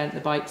Entrepreneurs event,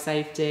 the bike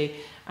safety,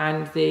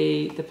 and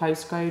the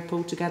postcode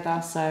pulled together.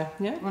 So,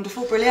 yeah.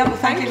 Wonderful, brilliant. Well,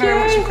 thank you very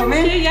much for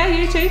coming. Thank you. Yeah,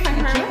 you too. Thank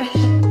you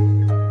very much.